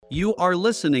You are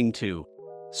listening to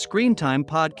Screen Time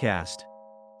Podcast,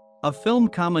 a film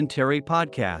commentary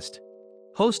podcast,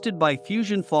 hosted by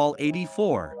FusionFall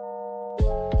 84.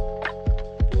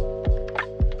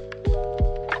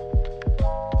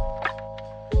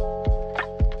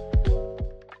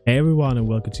 Hey everyone, and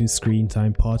welcome to Screen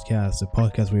Time Podcast, a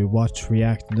podcast where we watch,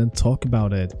 react, and then talk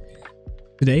about it.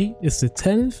 Today is the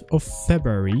 10th of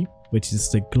February, which is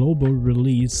the global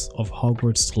release of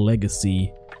Hogwarts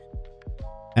Legacy.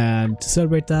 And to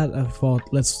celebrate that, I thought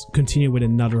let's continue with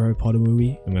another Harry Potter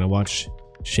movie. I'm gonna watch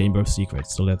Chamber of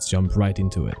Secrets, so let's jump right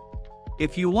into it.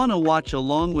 If you want to watch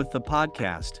along with the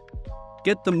podcast,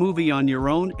 get the movie on your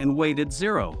own and wait at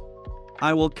 0.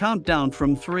 I will count down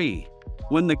from 3.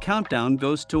 When the countdown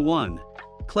goes to 1,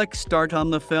 click start on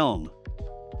the film.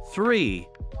 3,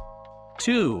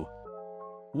 2,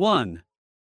 1.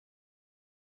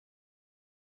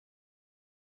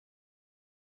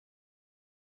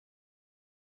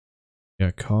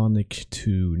 Iconic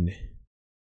tune.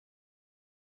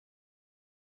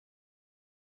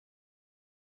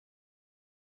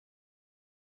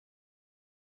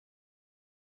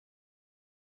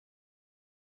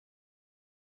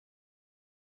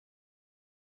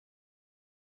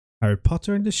 Harry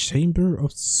Potter and the Chamber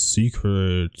of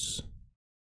Secrets.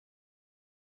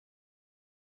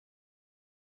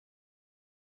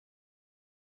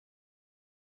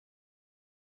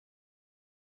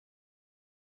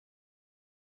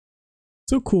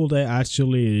 So cool they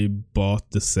actually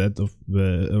bought the set of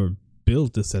or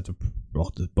built the set of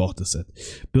built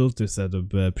the set of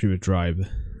Private Drive.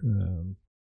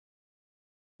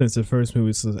 Since the first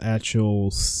movie is an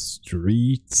actual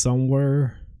street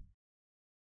somewhere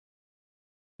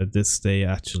that this they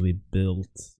actually built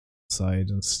side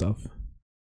and stuff.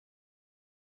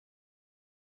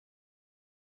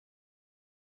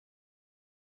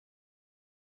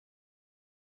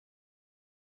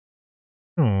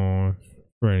 Oh,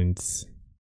 friends.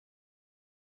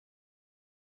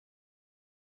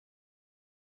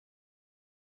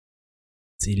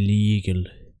 It's illegal.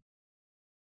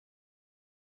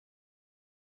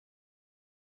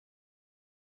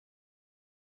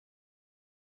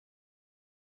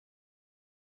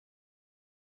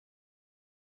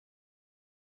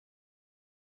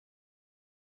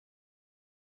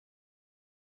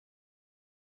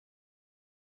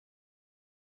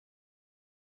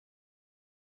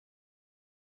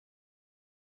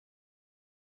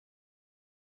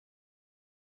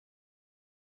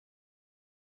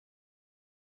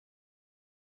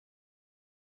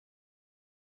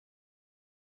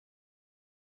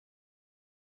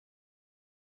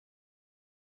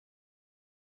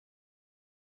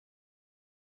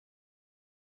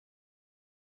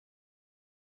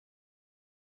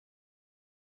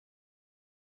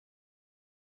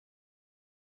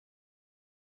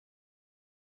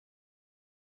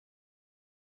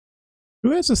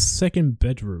 Who has a second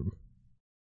bedroom?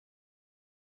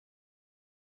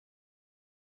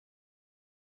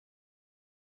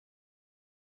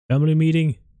 Family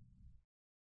meeting?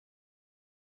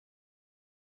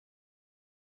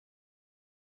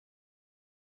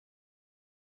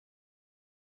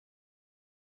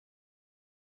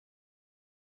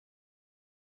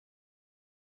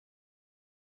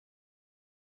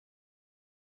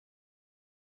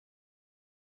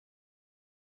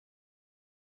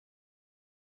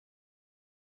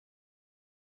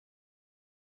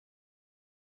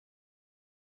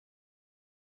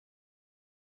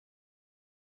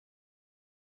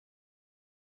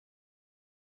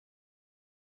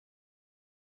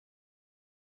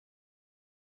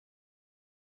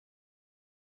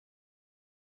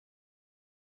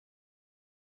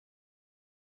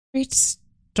 It's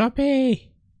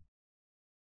Dobby!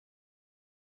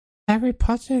 Harry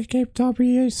Potter gave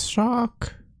Dobby a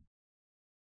shock.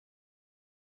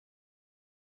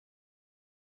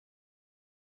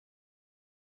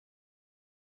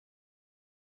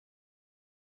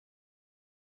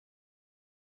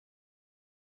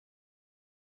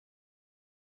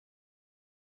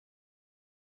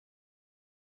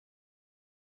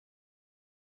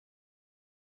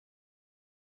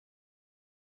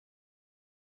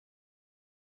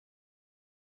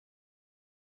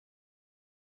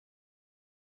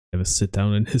 Never sit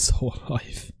down in his whole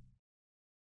life. It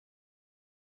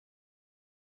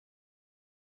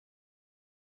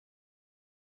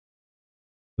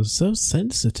was so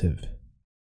sensitive.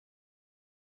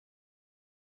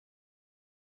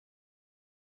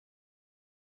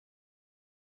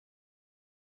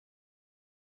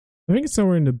 I think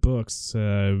somewhere in the books,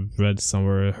 read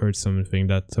somewhere, heard something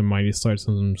that Hermione starts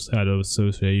some kind of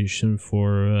association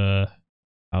for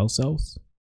house elves.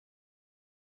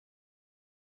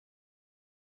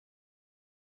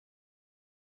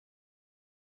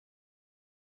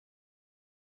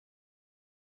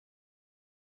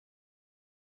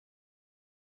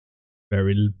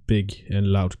 Very big and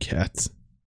loud cat.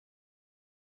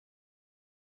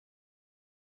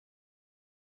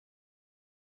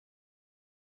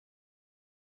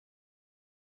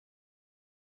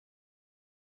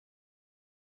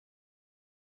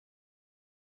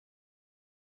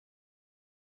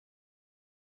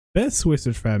 Best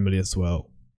wizard family as well.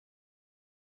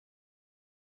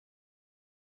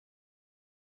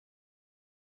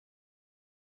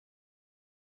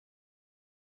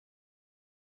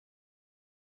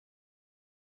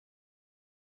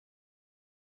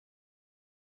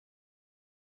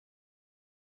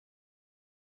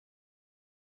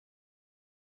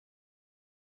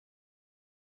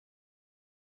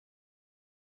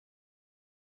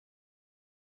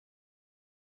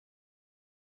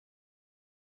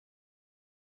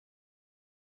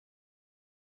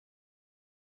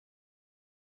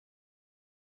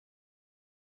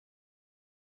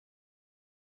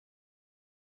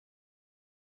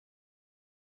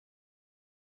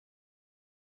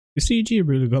 The CG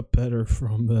really got better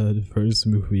from the first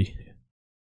movie.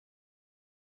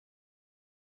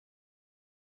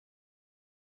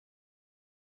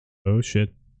 Oh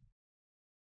shit.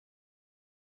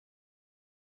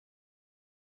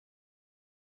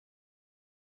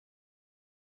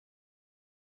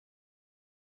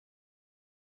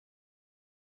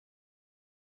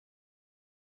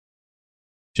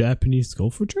 Japanese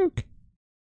golfer joke?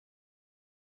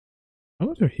 I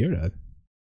want to hear that.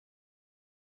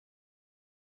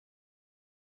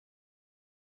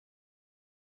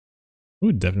 I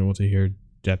would definitely want to hear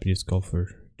Japanese golfer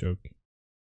joke.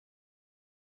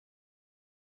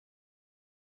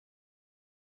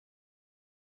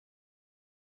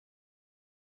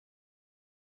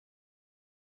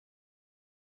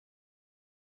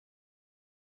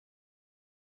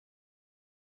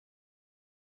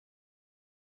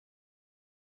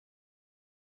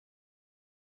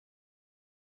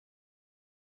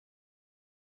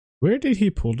 Where did he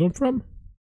pull them from?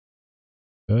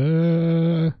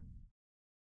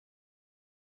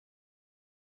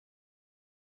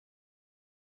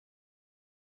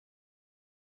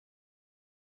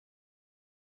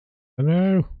 I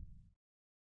know.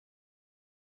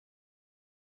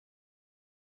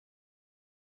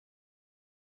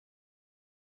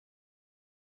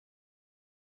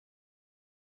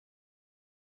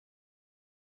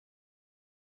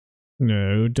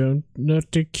 No, don't,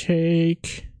 not the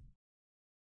cake.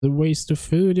 The waste of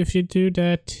food if you do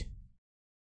that.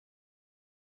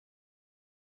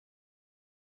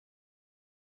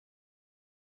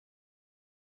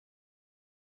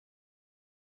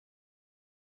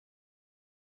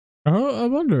 Oh, I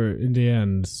wonder in the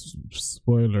end,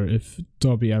 spoiler, if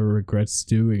Dobby ever regrets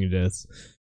doing this.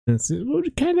 Since it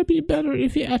would kind of be better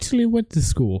if he actually went to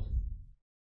school.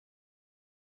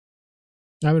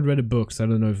 I haven't read the books, I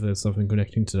don't know if there's something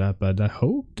connecting to that, but I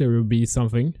hope there will be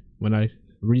something when I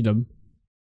read them.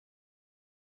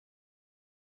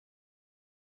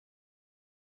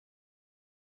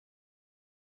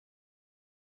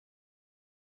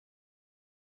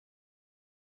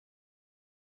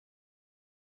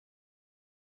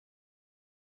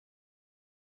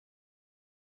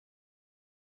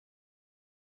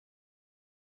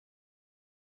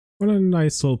 What a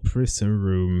nice little prison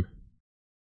room.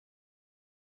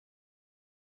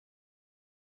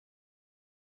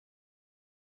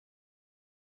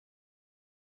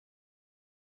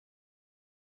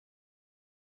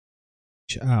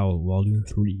 Owl Volume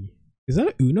 3. Is that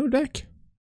a Uno deck?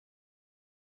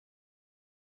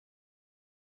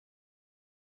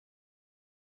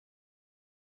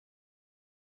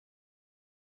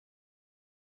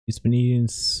 He's been eating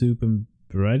soup and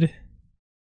bread.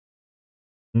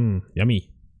 Yummy.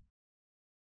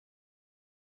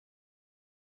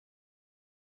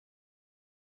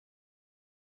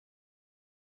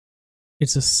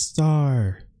 It's a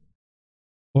star.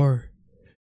 Or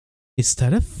is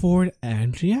that a Ford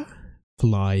Andrea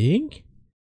flying?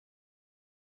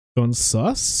 Gone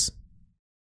sus?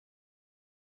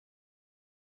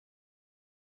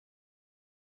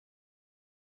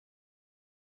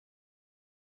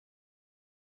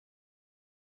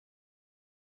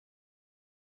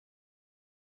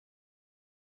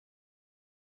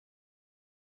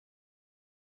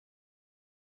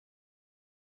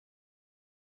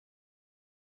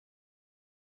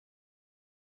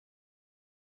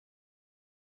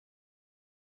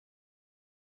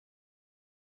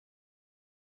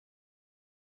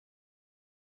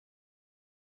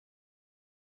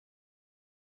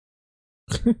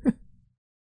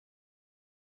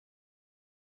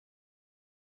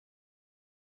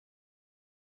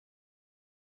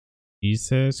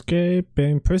 He's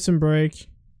escaping Prison Break.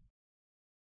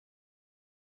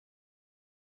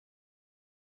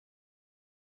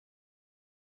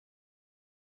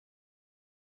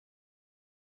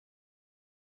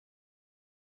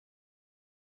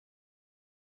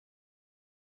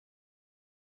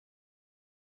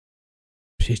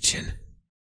 Pigeon.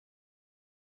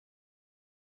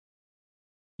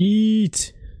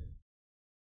 Eat.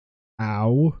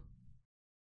 Ow.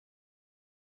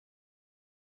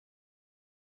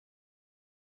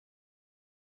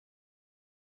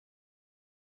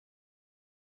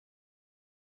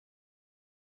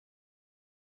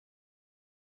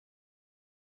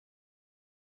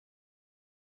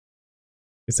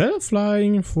 Is that a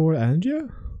flying for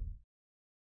Angia?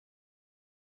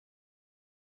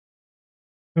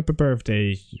 Happy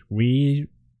birthday. We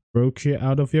broke you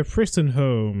out of your prison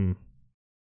home.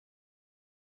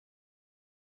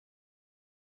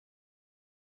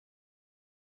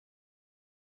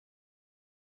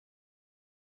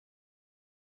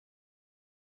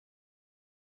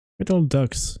 Little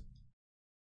ducks.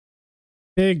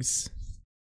 Pigs.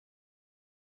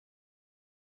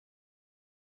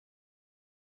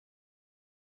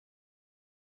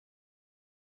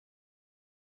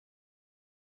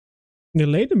 In the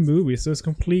later movies, there's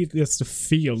completely just the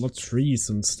field, not trees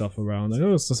and stuff around. I know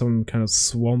there's some kind of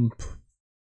swamp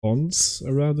ponds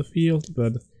around the field,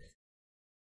 but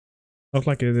not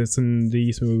like it is in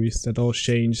these movies that all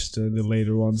changed the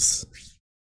later ones.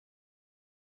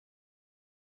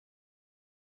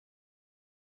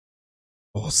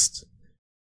 Lost.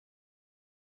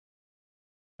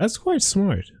 That's quite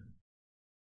smart.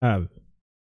 Have.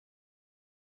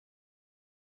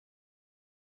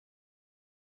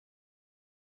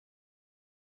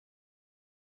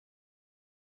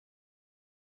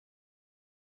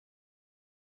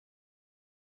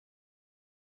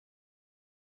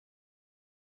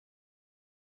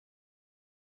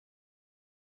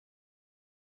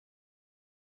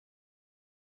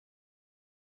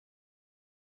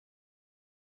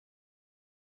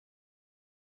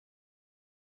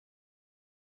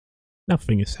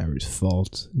 Nothing is Harry's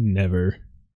fault. Never.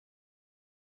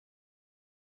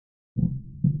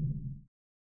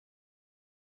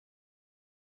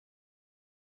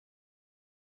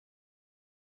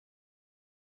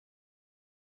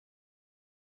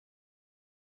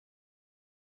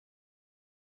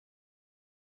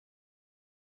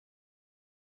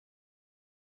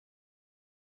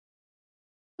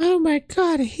 Oh my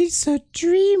god, he's so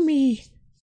dreamy.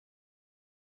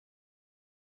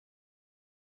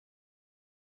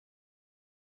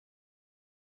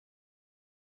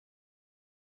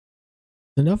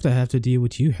 Enough to have to deal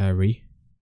with you, Harry.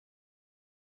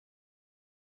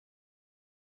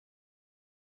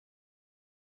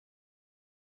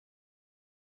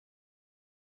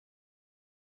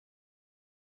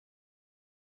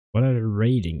 What are they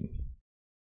raiding?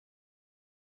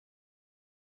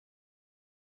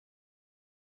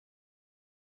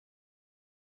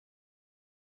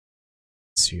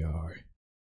 CR.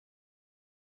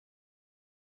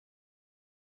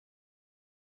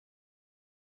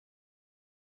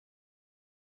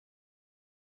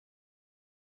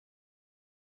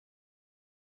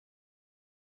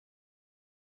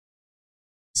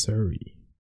 Surrey.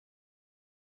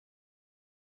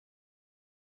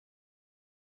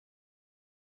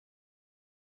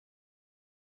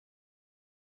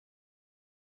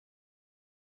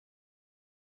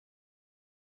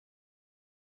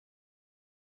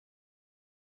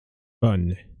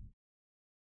 Fun.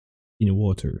 In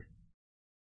water.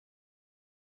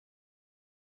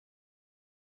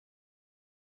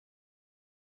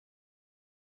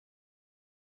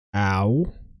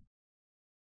 Ow.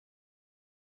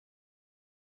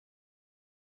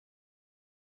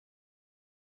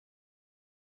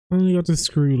 Only got the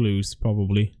screw loose,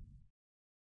 probably.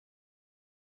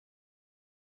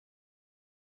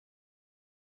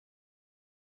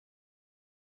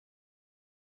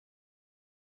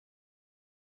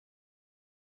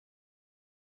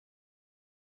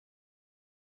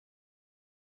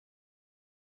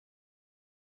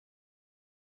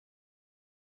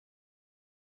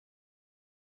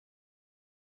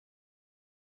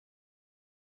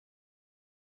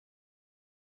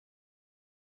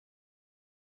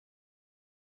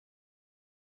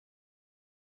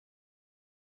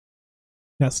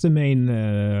 That's the main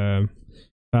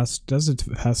that's a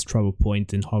fast travel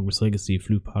point in Hogwarts Legacy,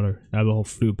 Floo powder. I have a whole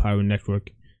Floo powder network.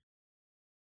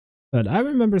 But I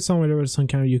remember somewhere there was some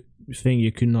kind of thing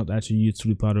you could not actually use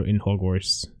Floo powder in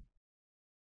Hogwarts.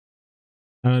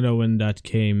 I don't know when that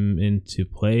came into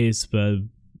place, but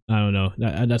I don't know.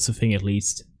 That's a thing at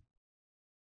least.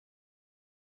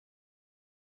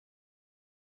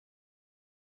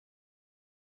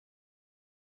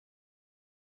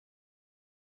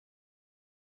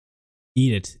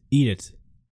 Eat it. Eat it.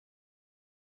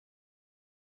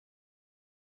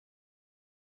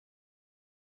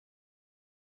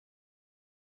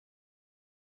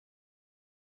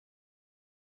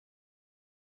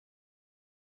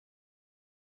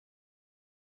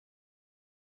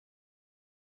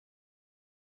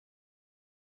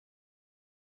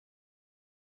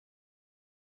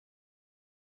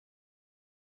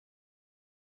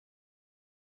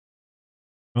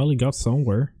 Well, he got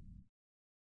somewhere.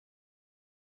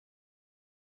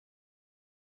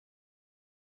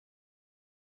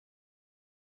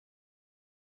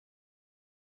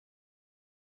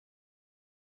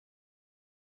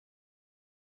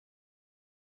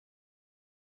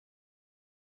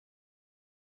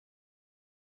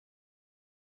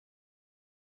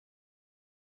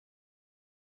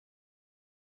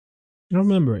 I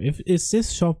remember, if is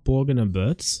this shop Borgen and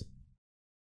Butts?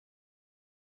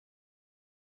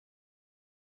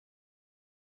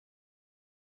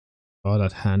 Oh,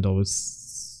 that hand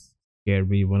always scared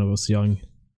me when I was young.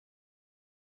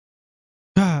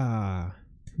 Ah!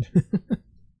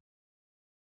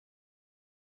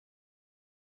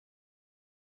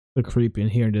 So creepy in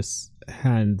here, this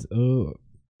hand. Oh,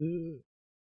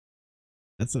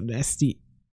 that's so nasty.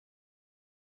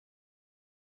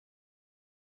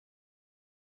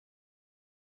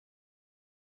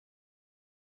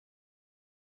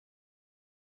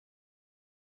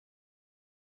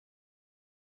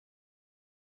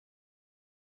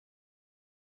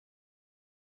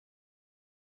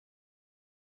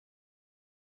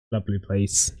 Lovely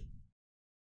place.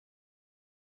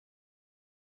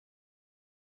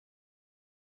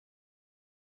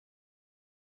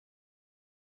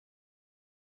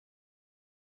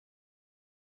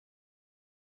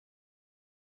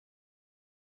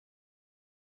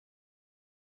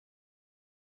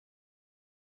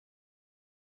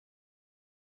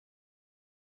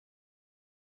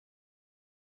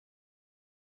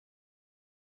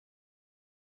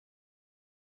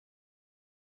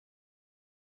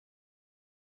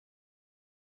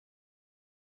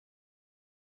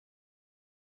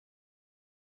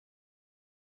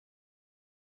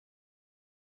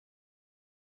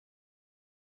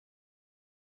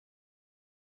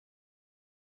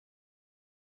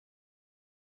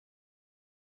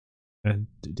 And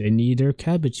they need their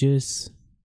cabbages.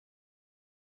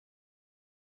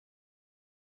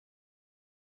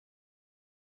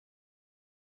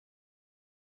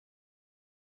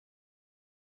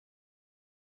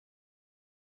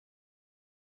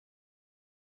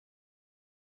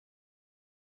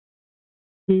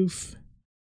 Oof.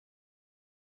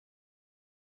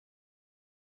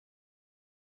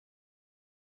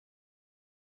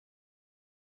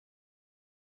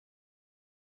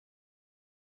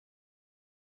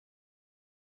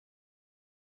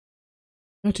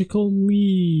 Magical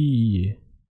me.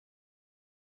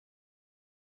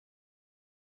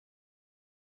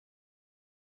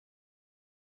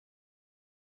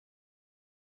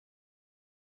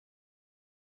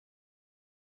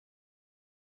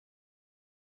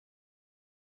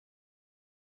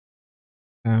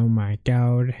 Oh my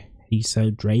god, he's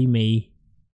so dreamy.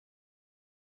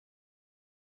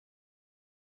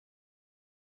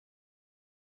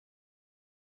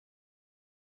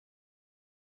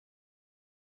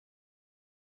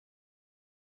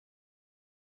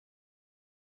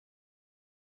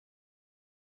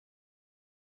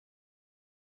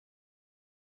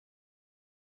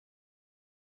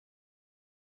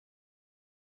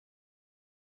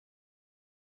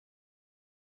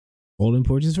 All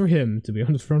importance for him to be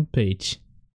on the front page.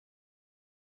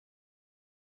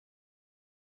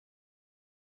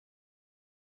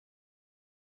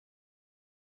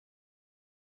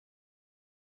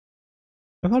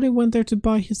 I thought he went there to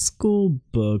buy his school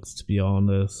books, to be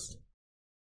honest.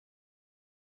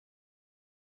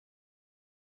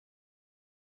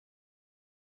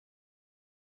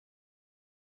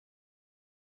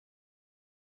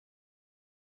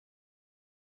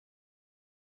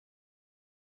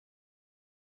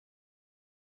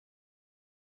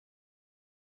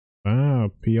 Wow,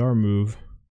 PR move.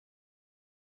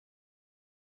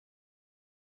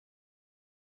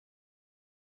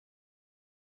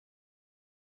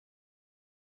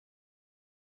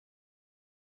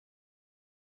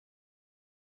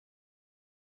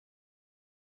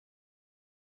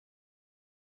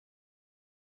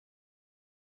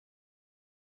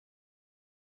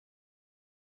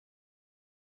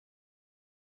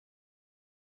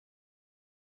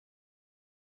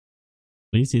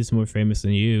 At least he's more famous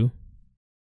than you.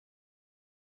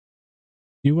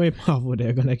 You wait, Marvel,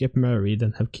 they're gonna get married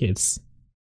and have kids.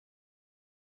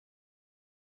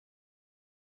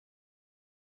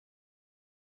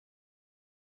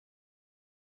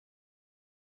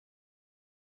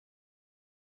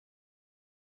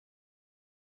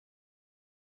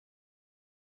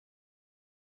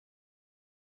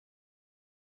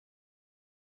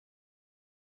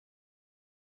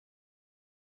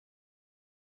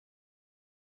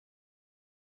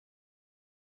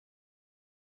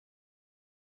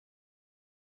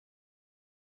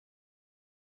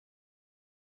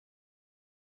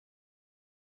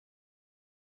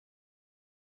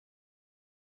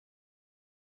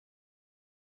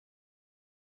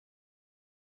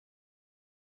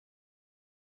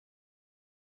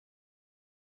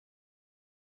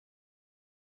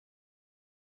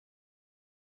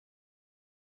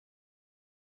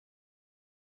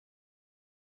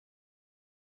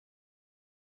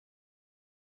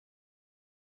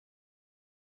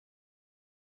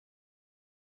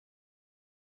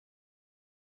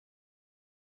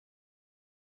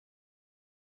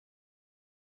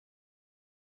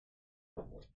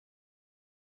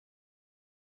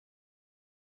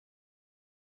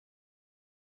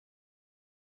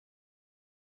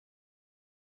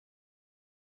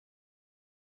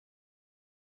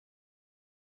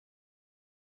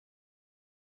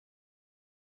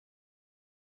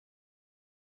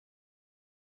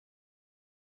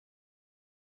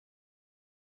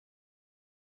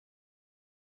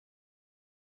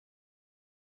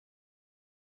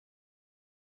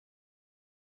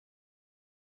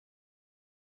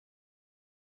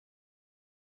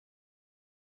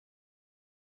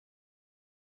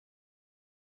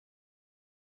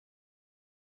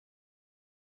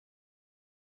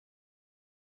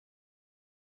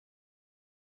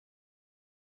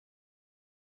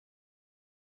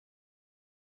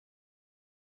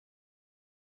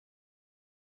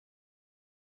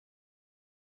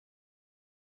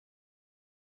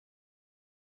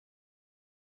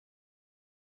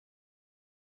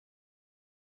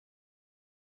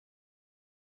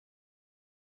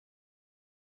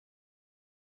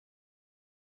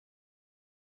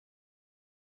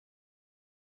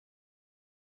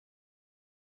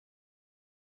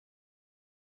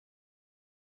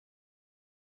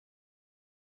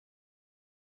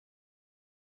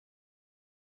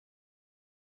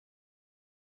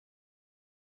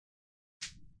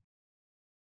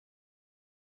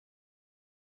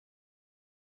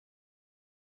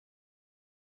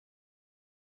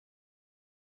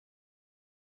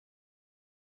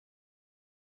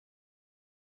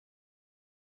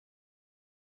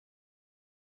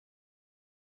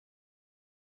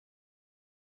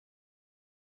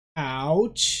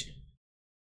 Ouch.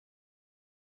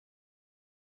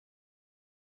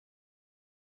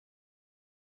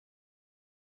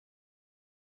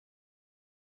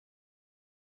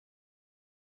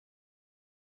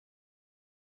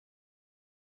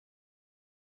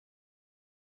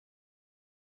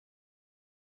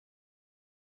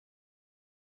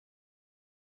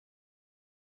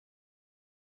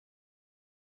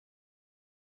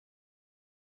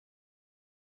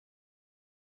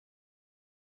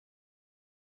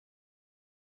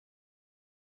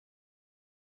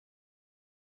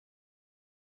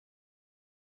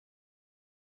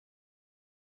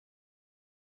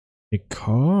 A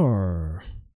car.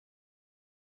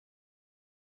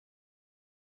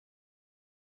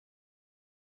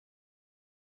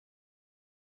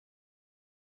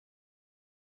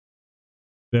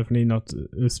 Definitely not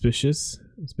suspicious.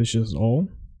 Suspicious at all.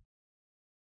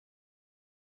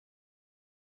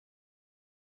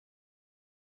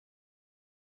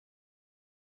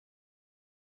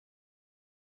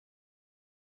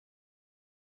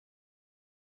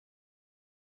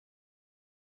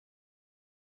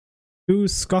 To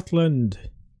Scotland.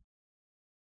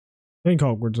 I think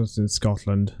Hogwarts was in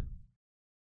Scotland.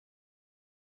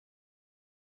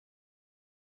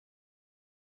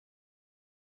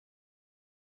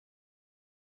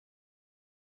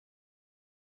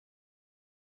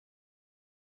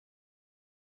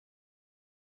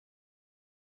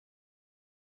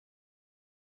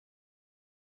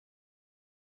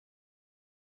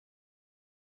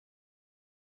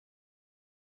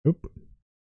 Oop.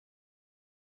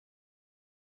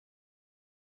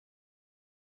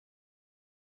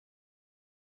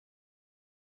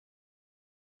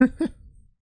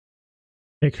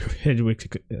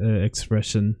 Hedwig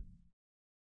expression.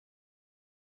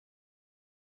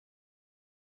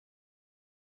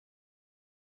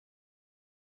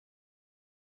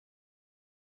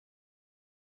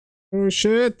 Oh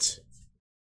shit!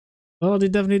 Oh, he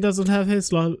definitely doesn't have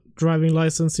his driving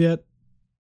license yet.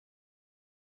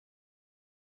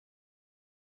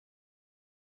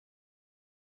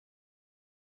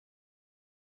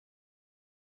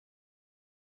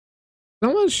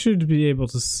 Someone should be able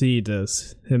to see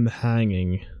this, him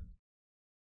hanging.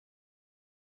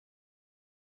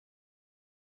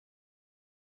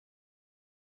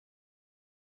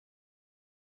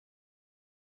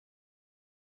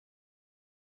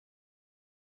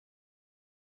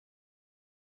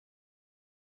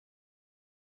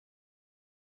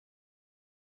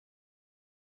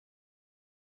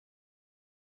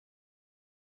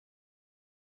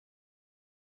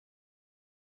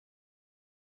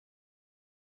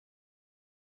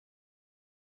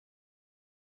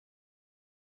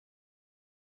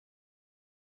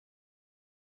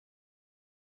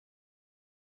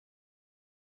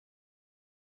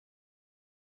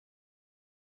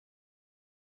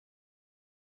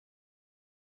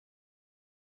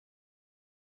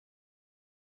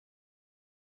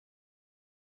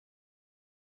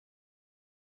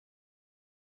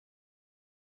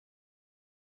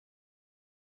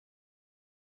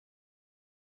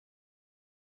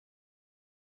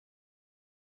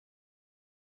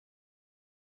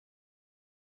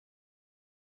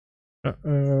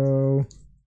 Uh-oh.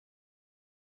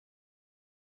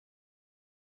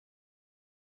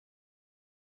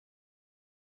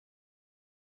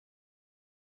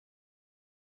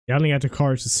 Yelling at the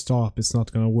car to stop is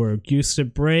not gonna work. Use the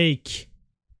brake.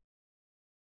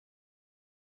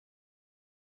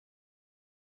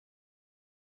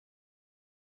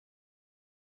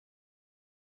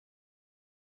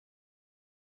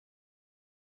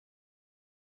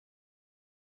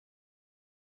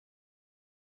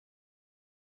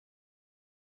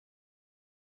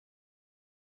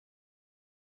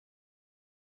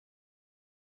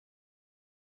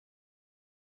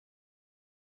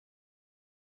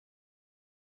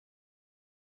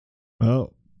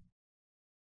 Well,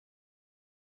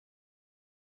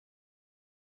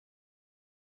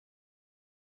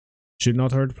 should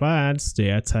not hurt plants. They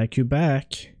attack you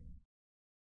back.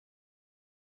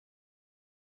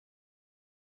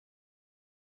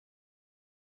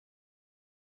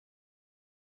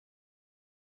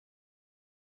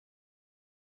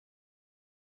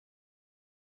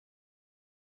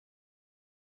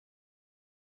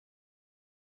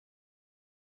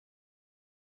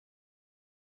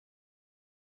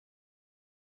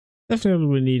 Definitely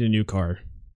will need a new car.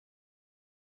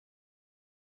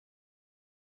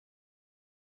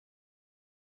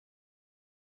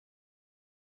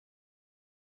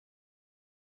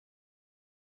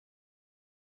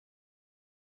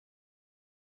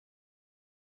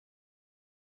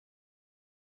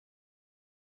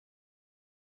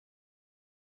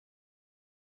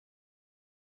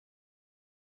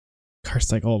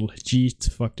 Car's like, oh, jeet,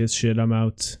 fuck this shit, I'm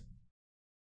out.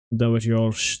 Done with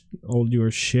your all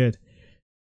your shit.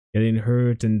 Getting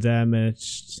hurt and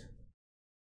damaged.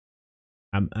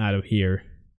 I'm out of here.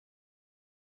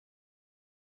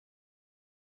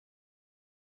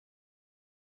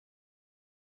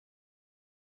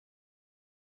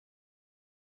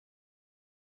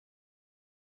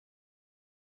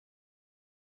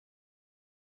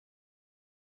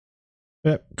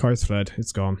 Yep, car's fled.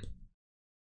 It's gone.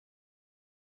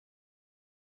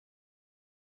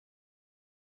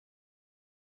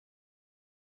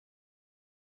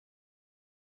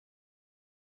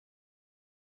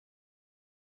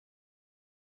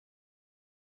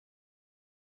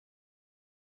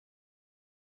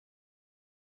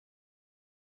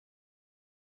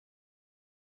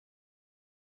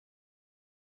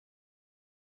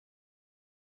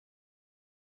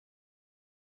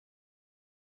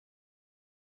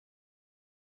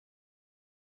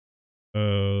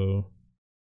 Oh.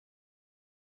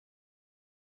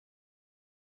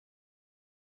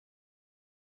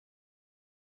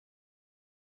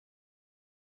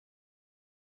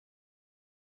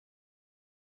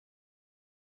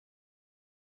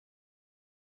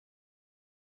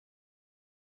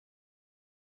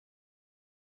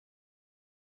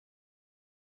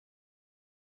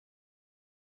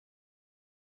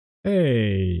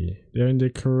 Hey, they're in the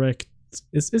correct.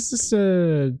 Is this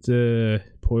the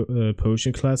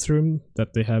potion classroom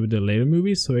that they have in the later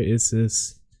movies, or is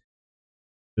this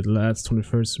the last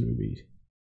 21st movie?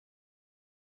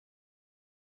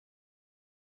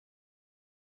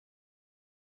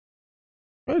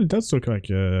 Well, it does look like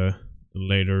a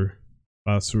later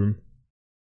classroom.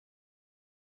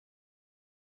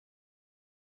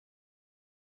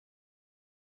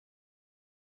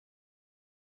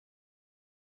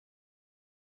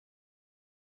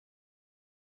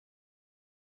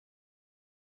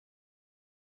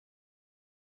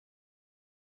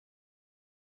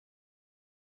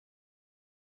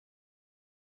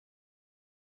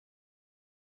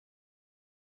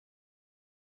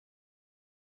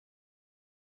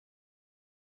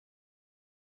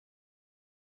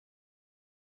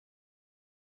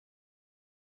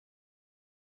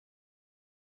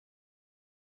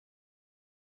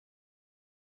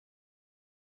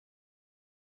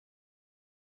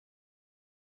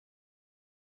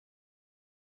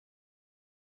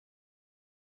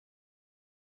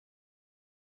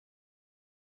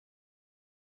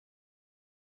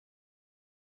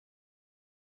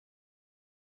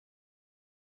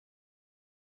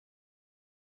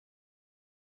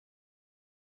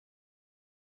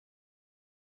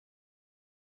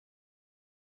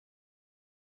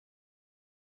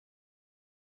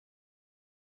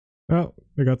 Well,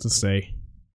 I got to say.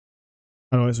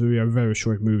 Otherwise, it will be a very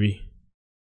short movie.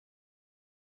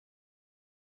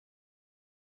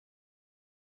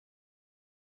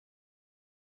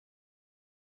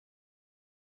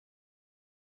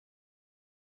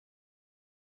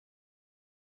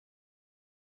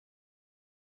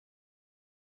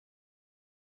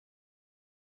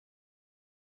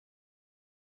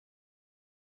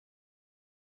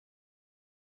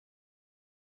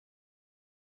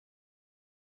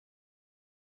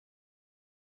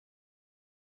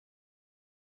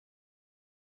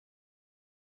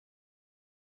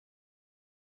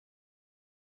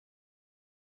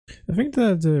 I think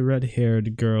that the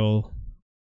red-haired girl,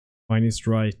 mine is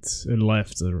right,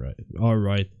 left, right, all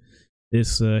right,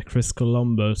 is Chris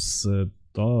Columbus'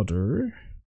 daughter.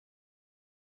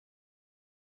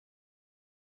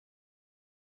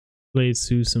 Played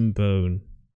Susan Bone.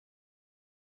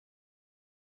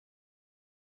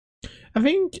 I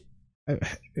think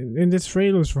in the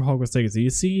trailers for Hogwarts Legacy, you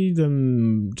see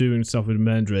them doing stuff with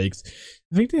mandrakes.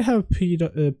 I think they have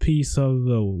a piece of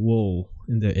wool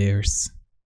in their ears.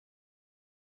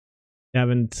 They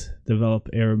haven't developed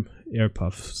air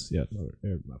puffs yet, or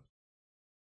air muffs.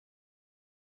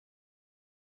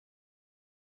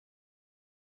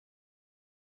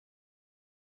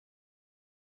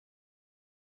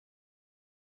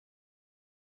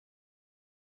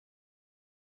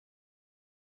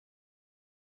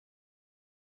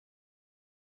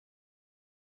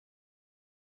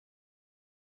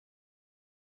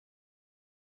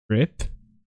 Rip.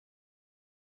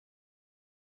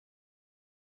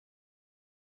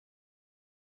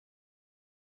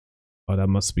 Oh, that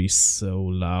must be so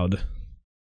loud.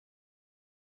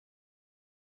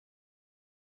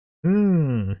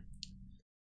 Hmm.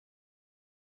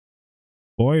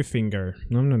 Boy finger.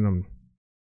 Nom nom nom.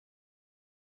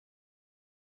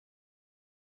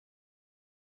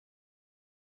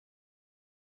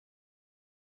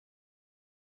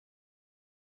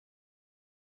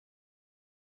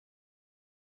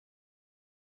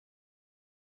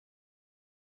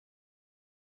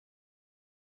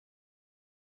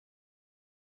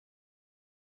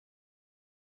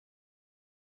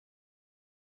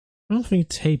 I don't think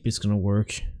tape is gonna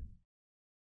work.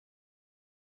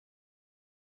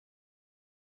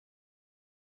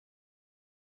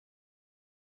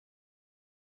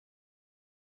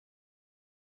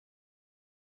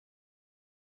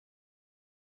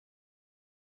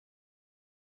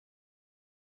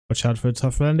 Watch out for a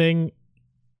tough landing.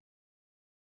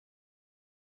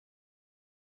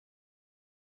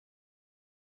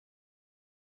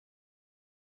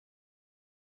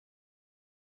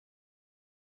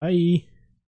 Bye.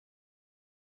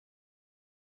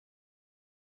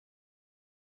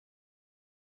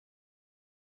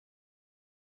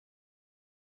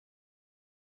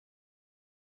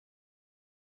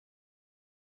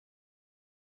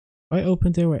 I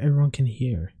opened there where everyone can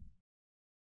hear.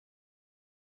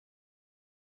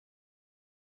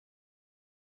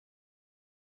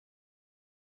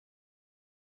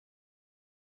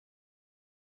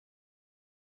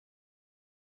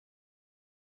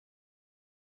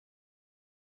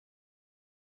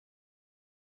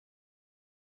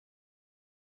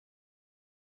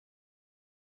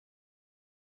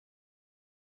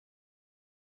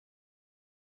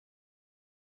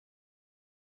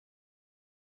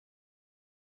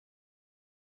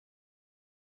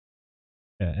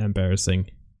 Yeah, embarrassing.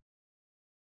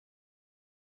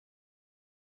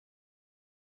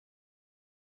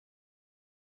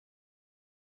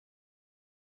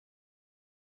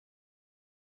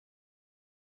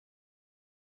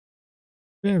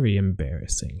 Very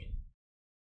embarrassing.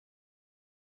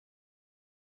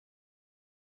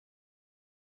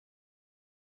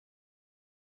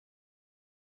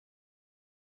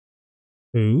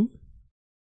 Who?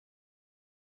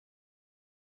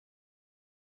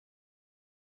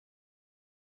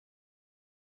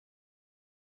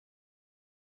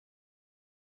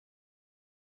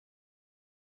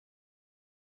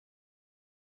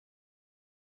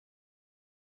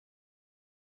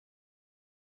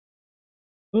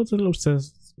 Also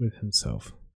obsessed with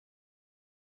himself.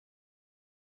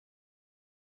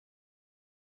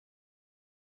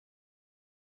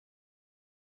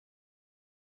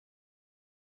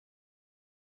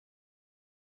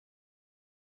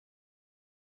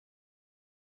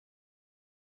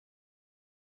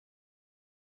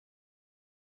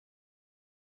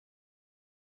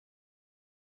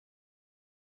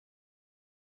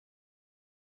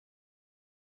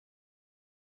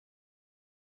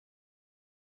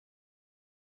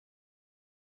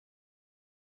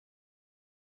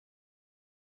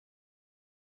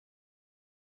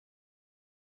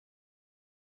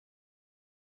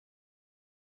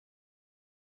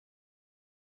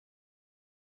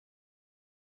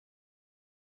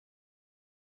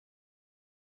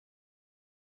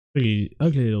 Pretty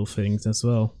ugly little things as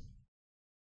well.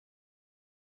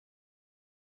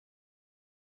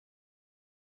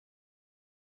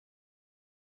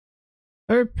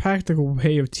 Very practical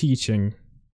way of teaching.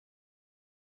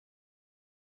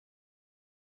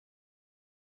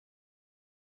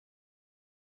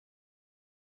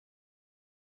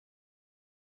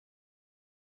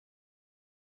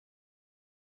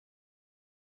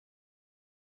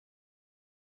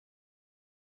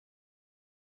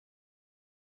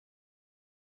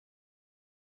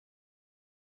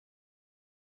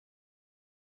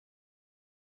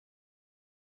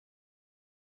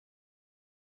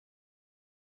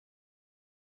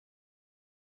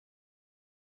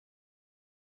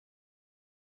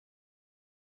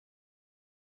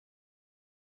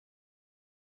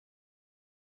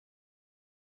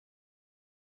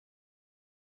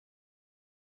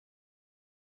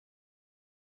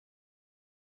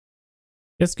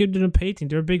 Just give them a painting.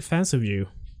 They're big fans of you.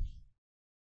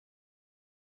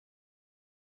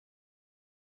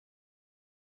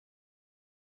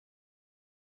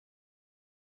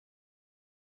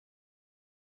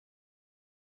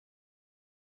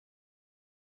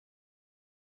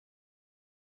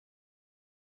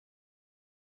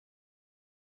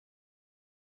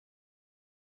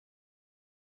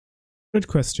 Good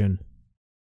question.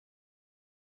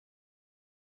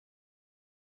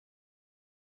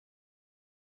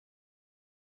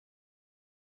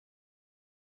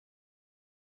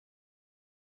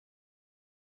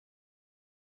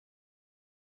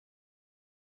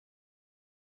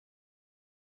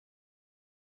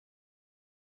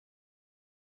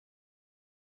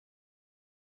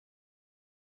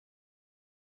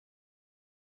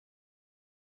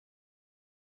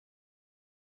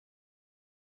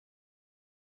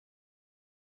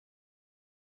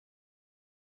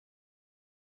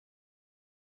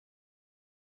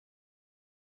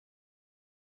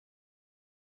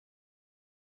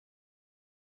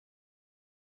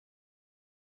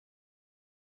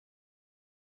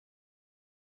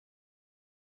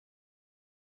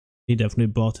 He definitely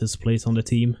bought his place on the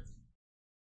team.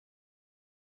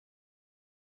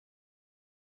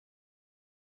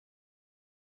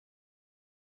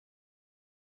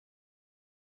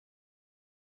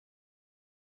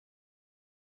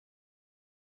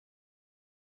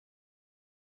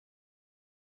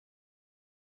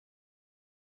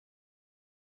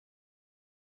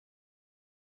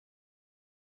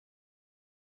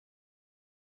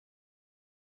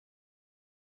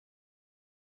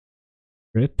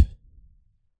 Rip.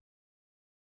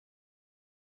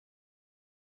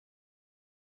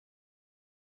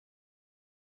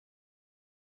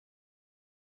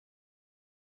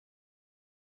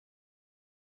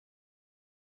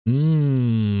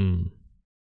 Mmm.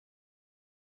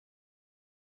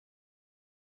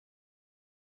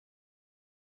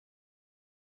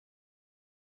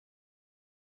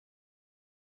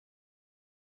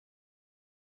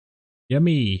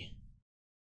 Yummy.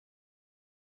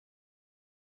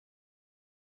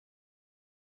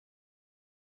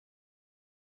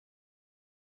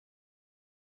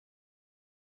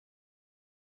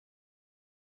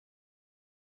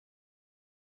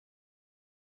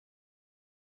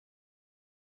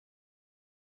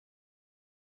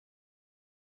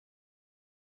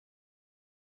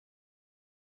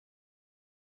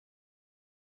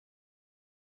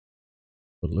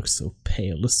 It looks so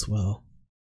pale as well.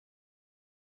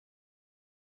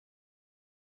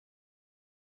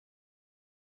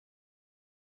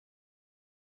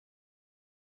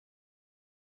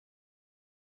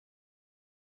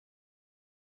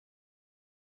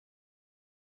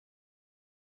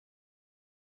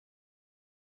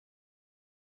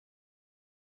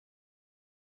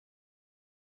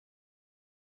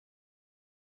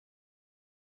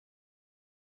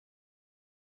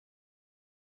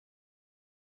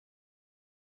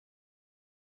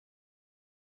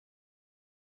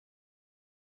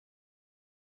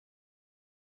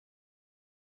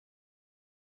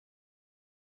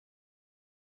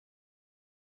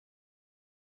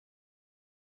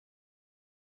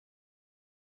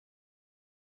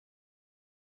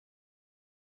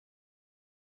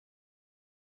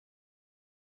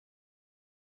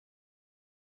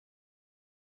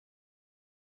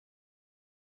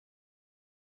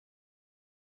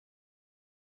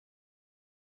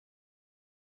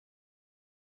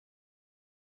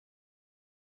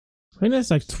 I think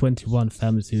there's like 21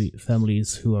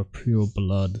 families who are pure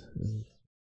blood.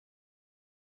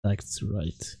 That's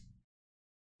right.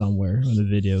 Somewhere on the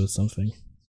video or something.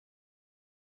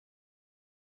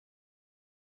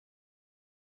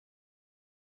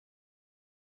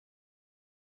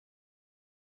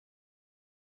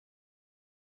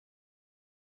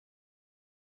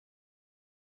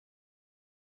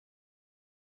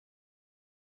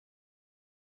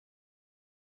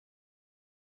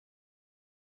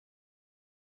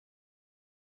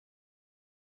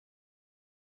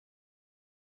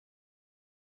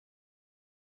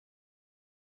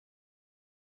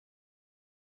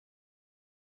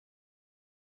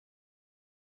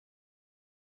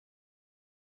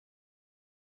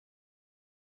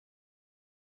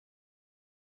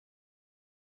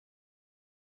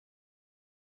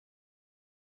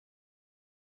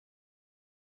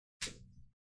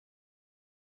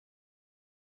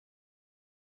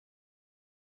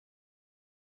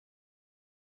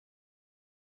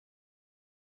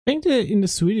 I think that in the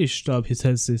Swedish dub he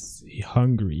says it's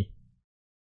hungry.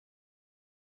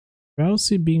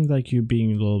 Rousey being like you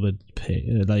being a little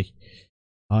bit like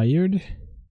tired.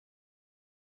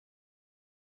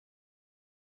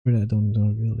 But I don't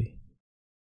know really.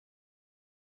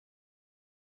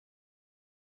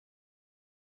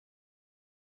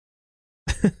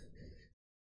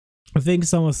 think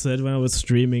someone said when I was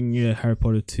streaming Harry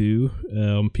Potter 2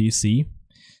 on PC,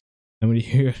 and when you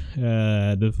hear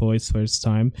the voice first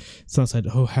time, someone said,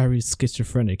 "Oh, Harry's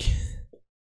schizophrenic."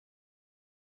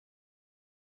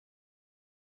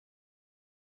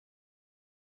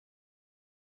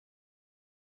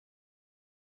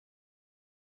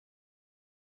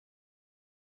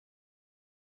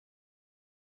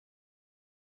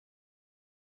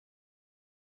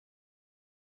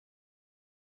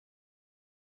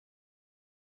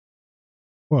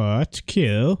 What?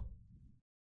 Kill?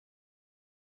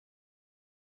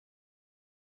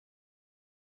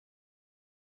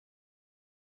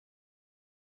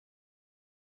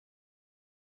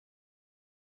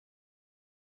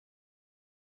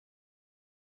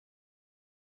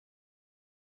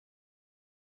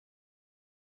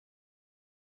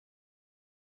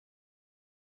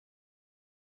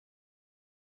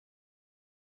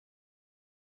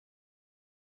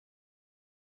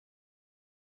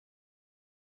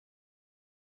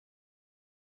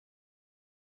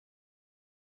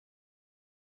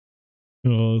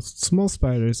 Oh, small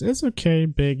spiders. It's okay,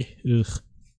 big. Ugh.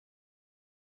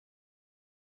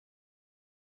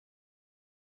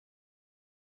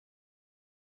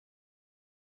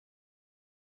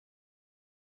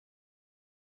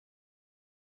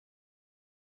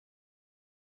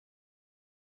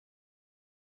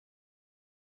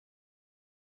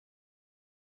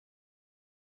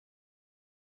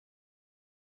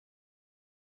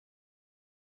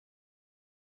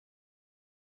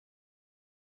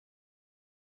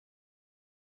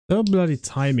 So bloody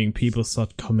timing, people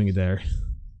start coming there.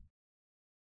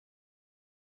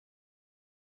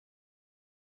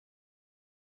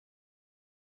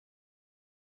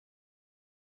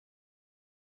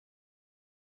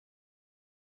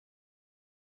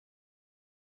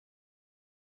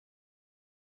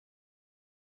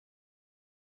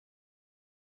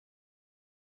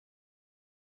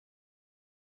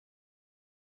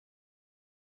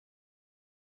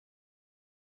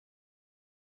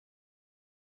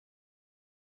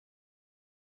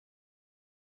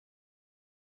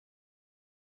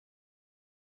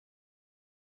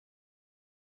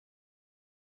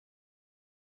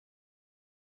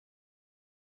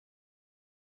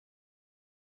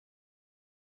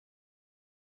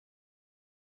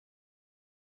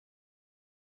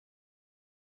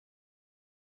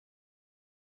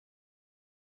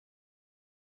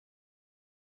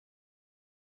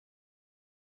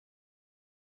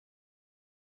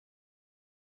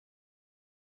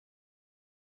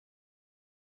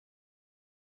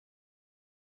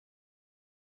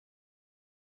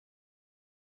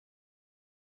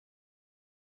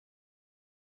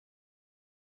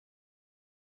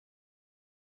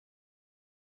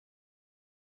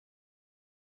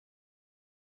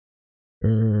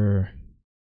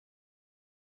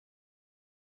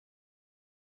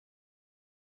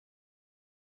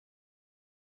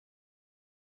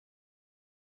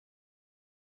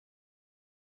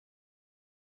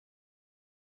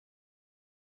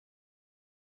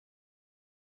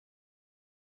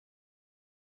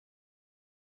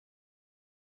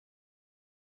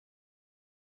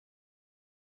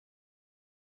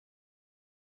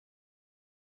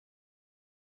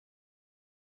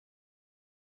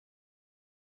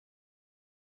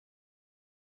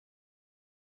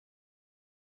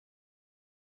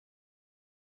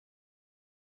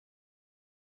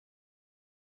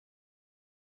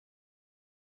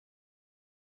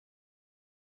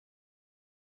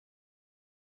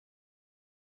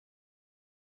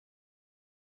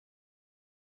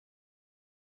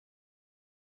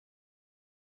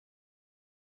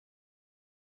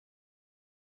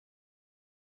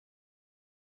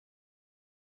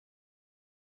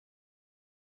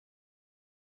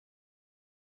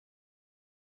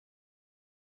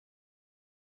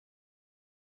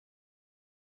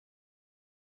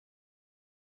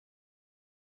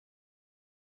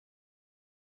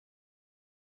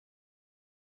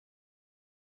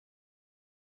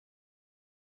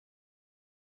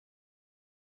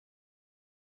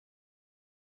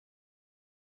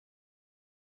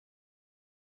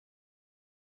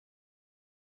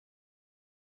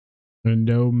 And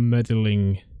no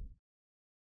meddling.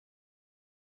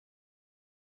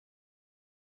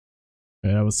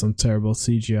 Yeah, that was some terrible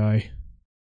CGI.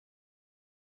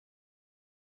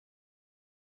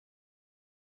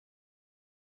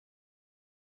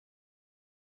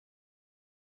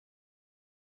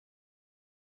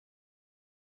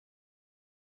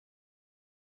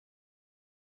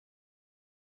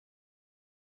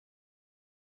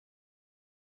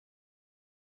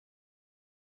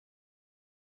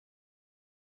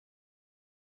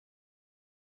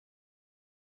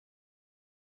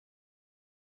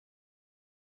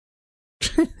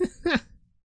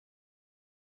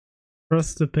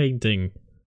 Trust the painting.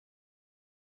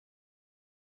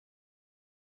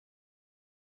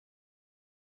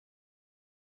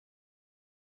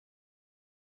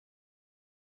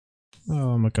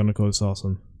 Oh, McGonagall is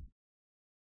awesome.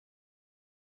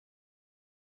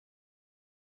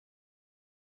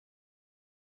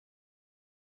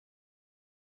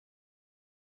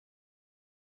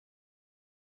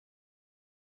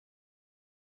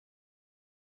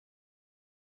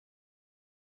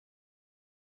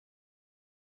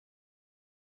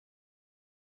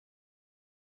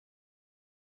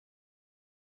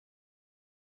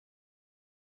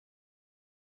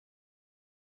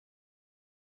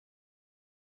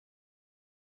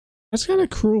 That's kind of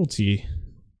cruelty.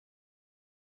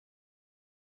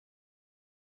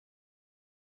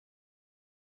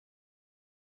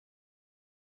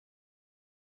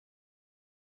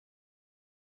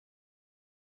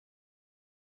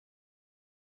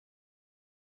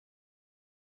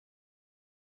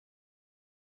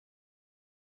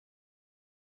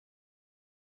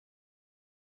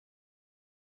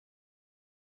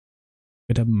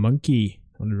 With a monkey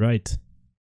on the right.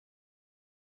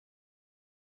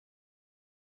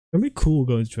 It'll be cool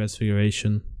going to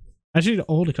Transfiguration. Actually,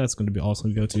 all the classes are going to be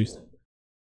awesome to go to.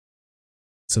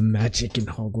 Some magic in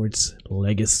Hogwarts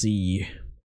Legacy.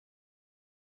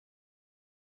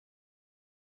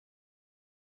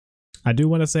 I do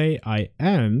want to say I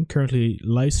am currently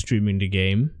live streaming the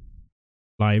game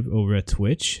live over at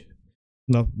Twitch.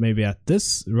 Not maybe at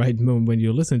this right moment when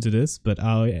you listen to this, but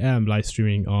I am live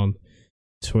streaming on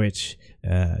Twitch,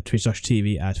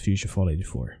 twitch.tv at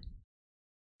FutureFall84.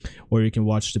 Or you can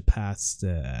watch the past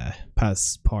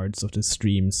parts of the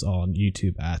streams on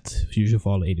YouTube at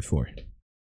FutureFall84.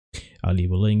 I'll leave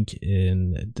a link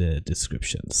in the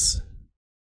descriptions.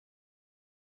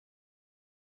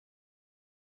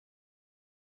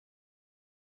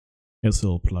 There's a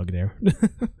little plug there.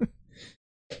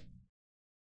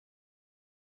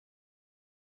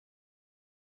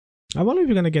 I wonder if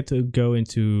you're gonna get to go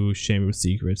into Chamber of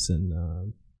Secrets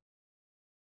and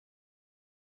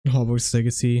Hogwarts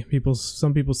Legacy.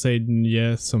 Some people say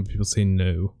yes, some people say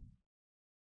no.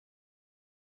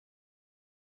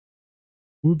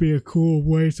 Would be a cool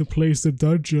way to place the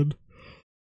dungeon.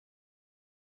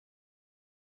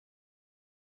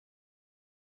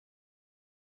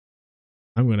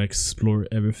 I'm gonna explore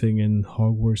everything in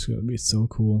Hogwarts. It's gonna be so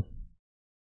cool.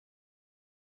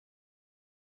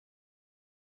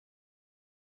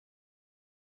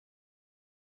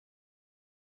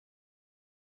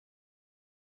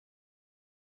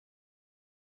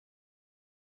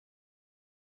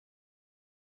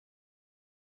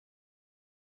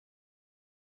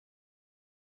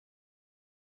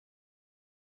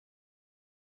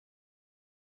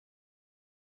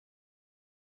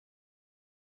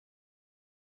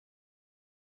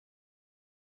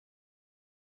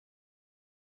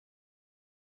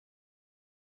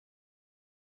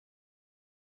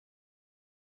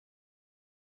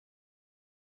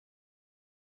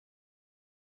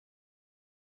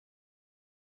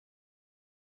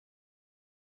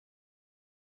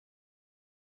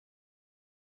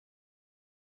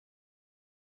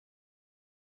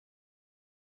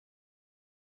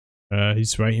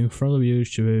 He's right in front of you,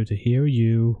 should be able to hear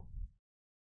you.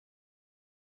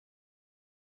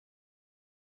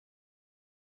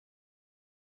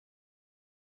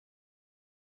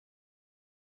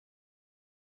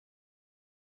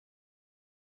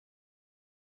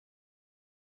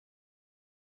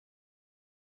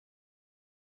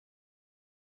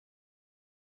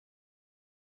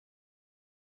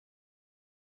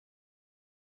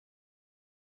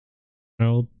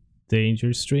 Well,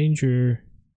 danger stranger.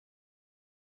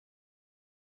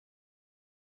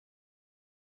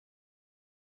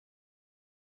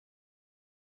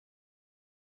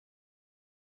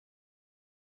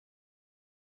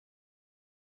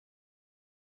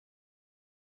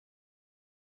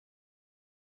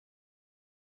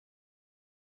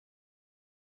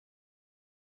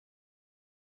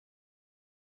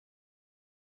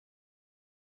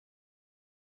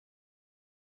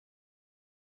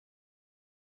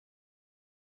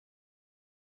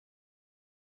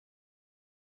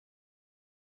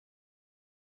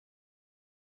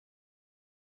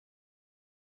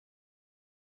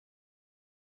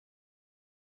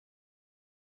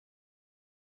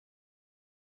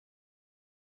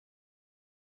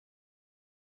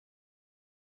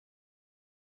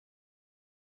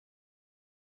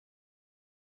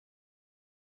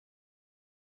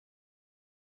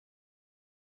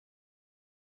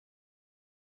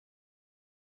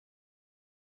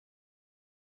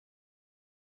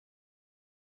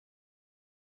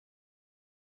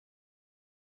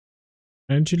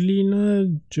 Angelina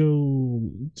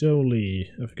Jolie.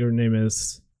 I think her name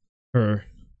is her.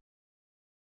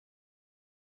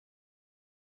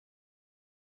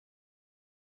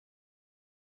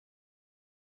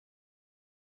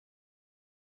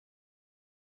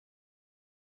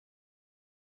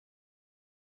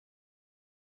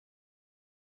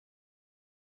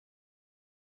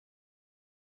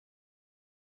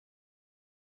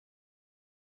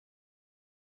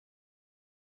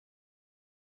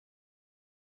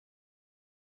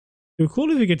 It would be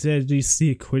cool if we get to at least see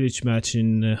a Quidditch match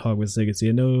in Hogwarts Legacy.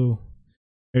 I know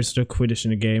there's no Quidditch in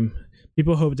the game.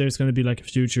 People hope there's going to be like a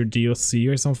future DLC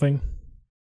or something.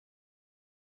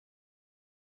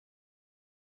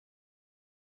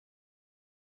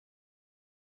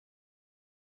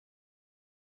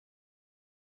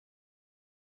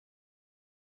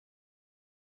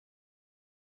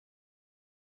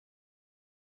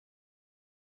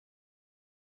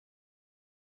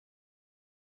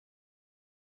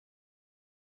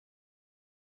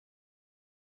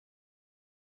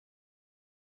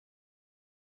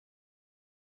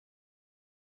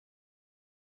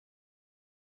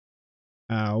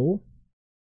 Ow.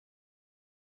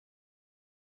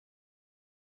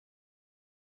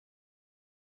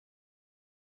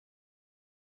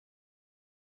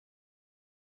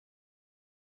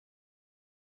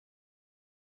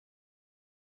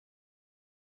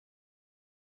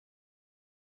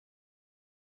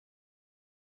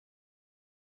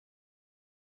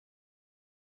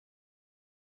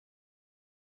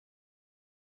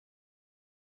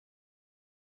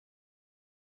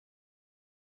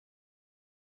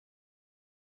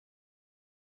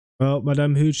 Well,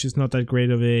 Madame Hooch is not that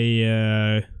great of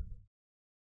a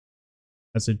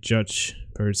as a judge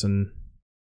person.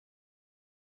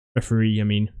 Referee, I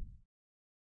mean.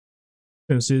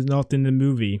 Since she's not in the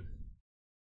movie.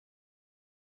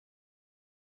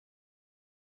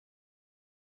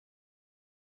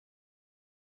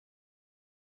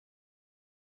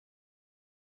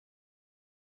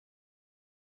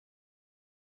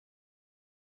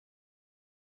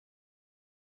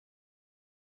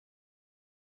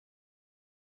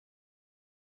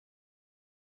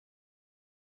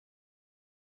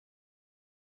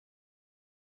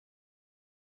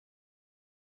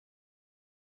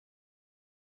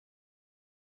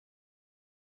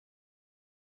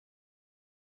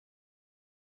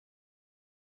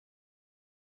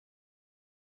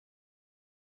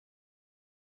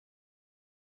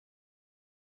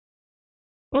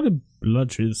 All the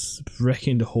blood is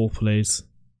wrecking the whole place.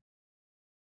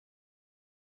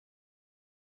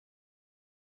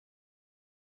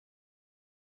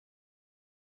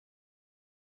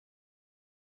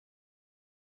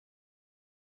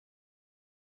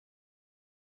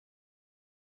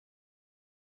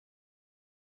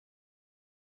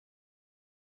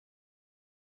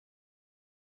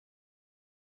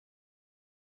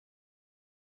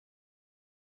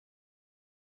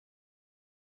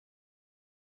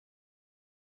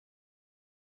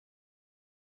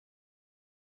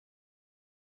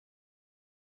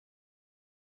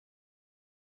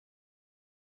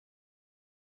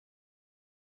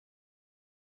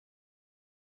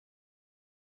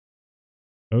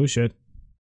 Oh shit.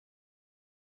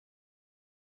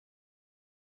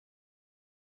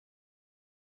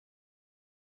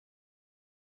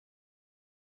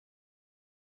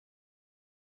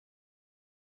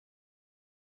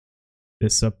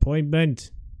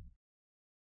 Disappointment.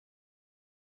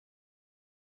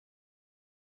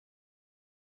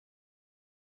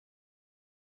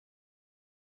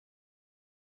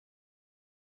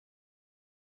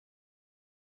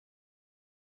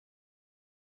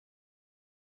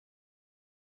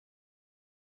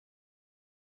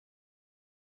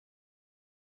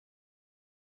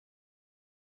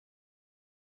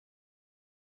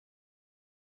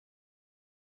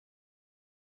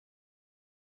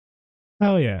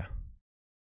 Hell yeah.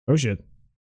 Oh shit.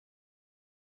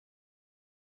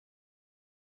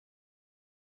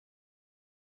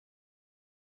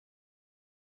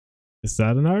 Is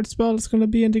that an art spell that's gonna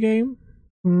be in the game?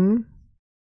 Hmm?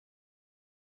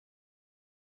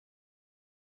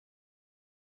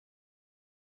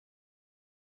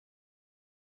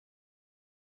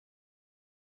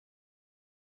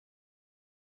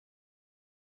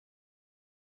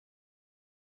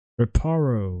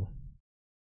 Reparo.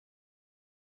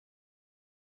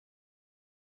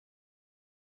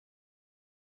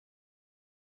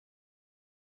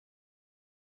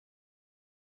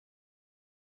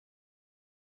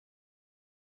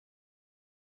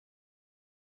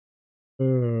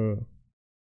 Uh.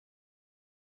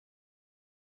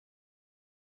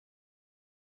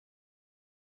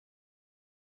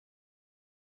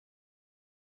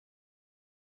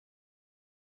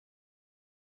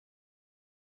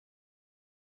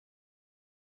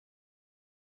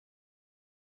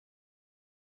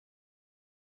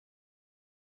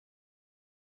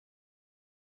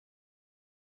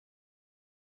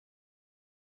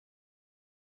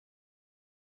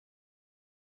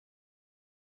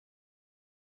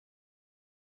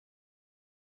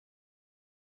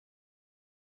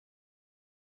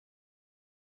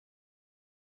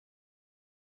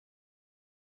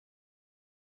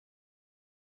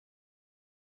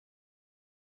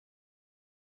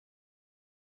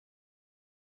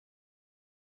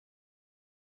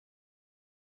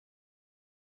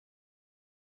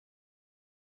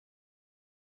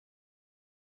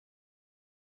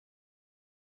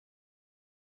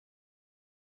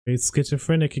 It's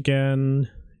schizophrenic again.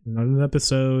 Another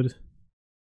episode.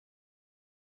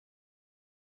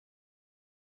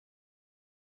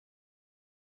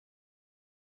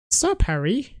 Stop,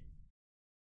 Harry.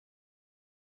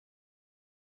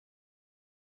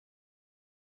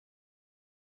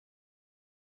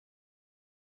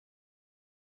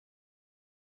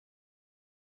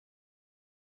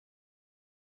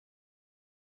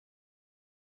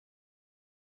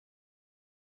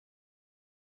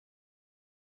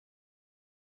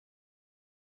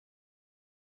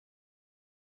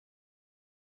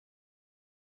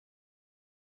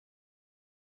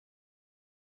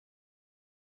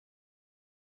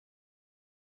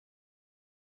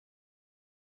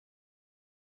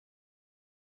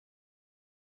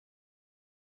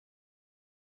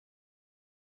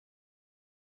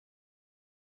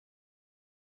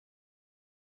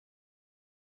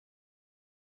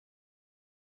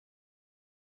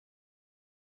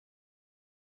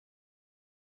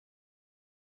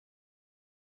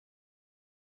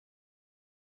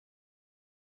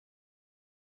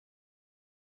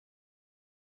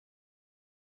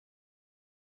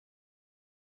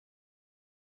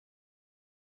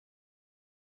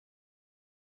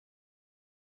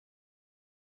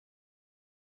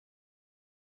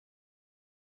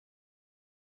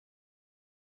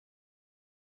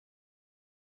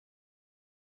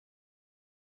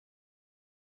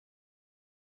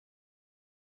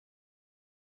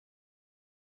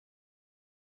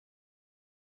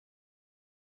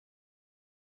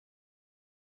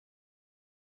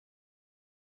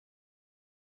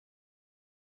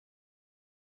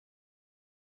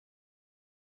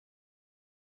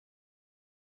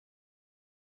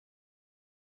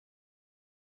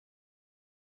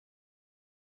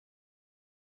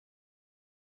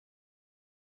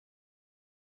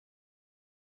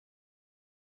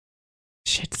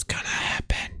 Shit's gonna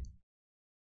happen.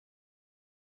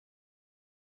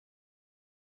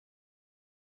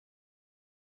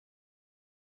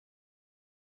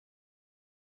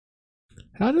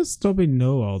 How does Dobby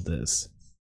know all this?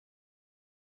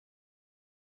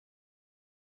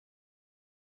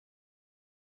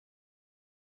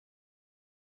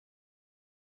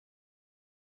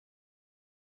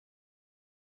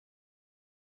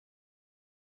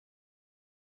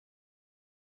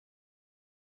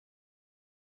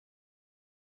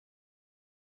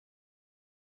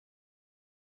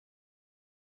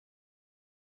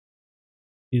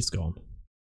 He's gone.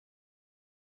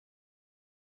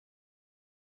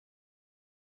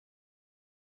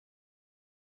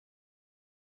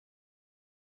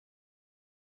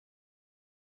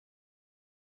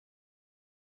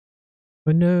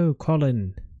 Oh no,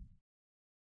 Colin.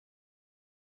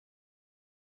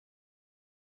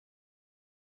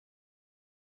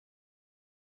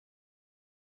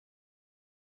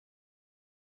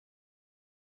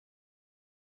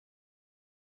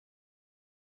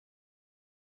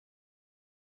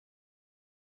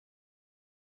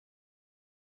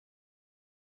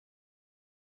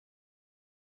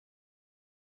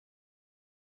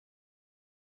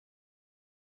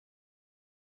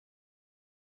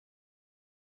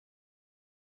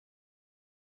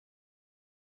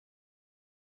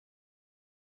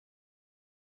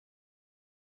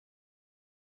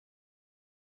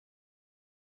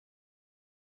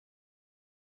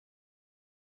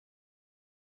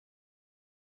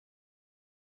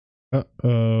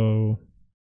 Uh-oh.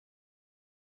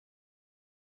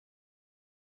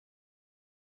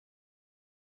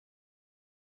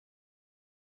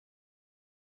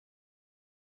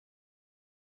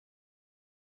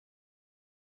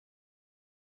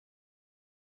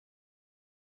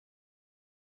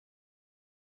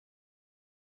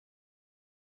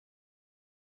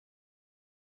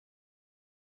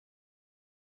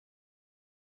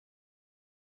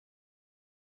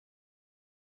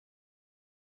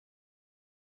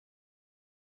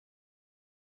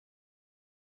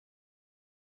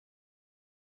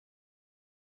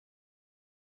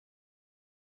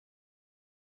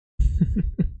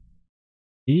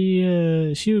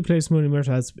 She who plays Mooney Murta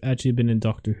has actually been in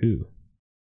Doctor Who.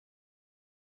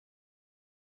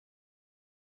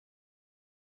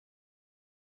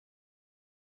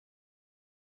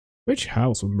 Which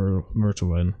house was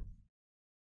Myrtle in?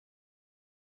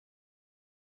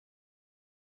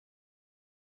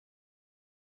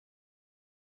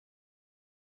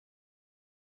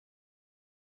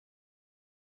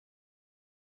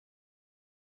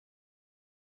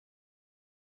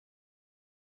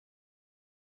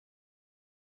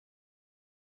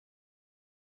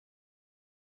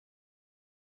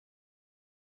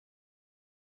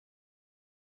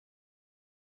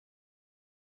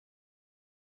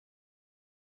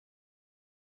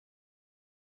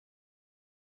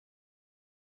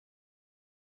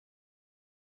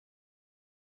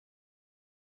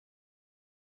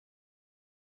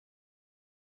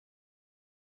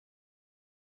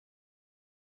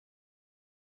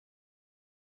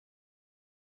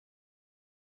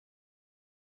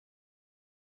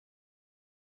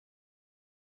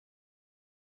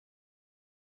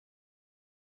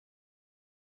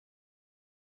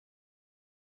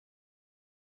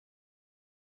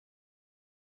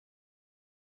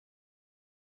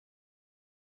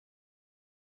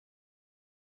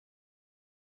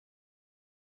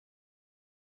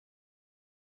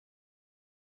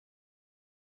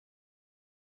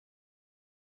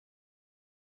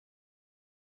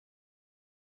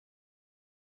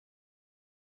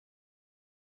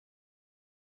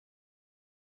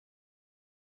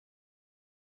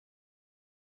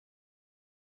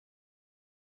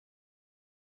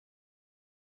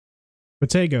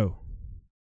 Protego.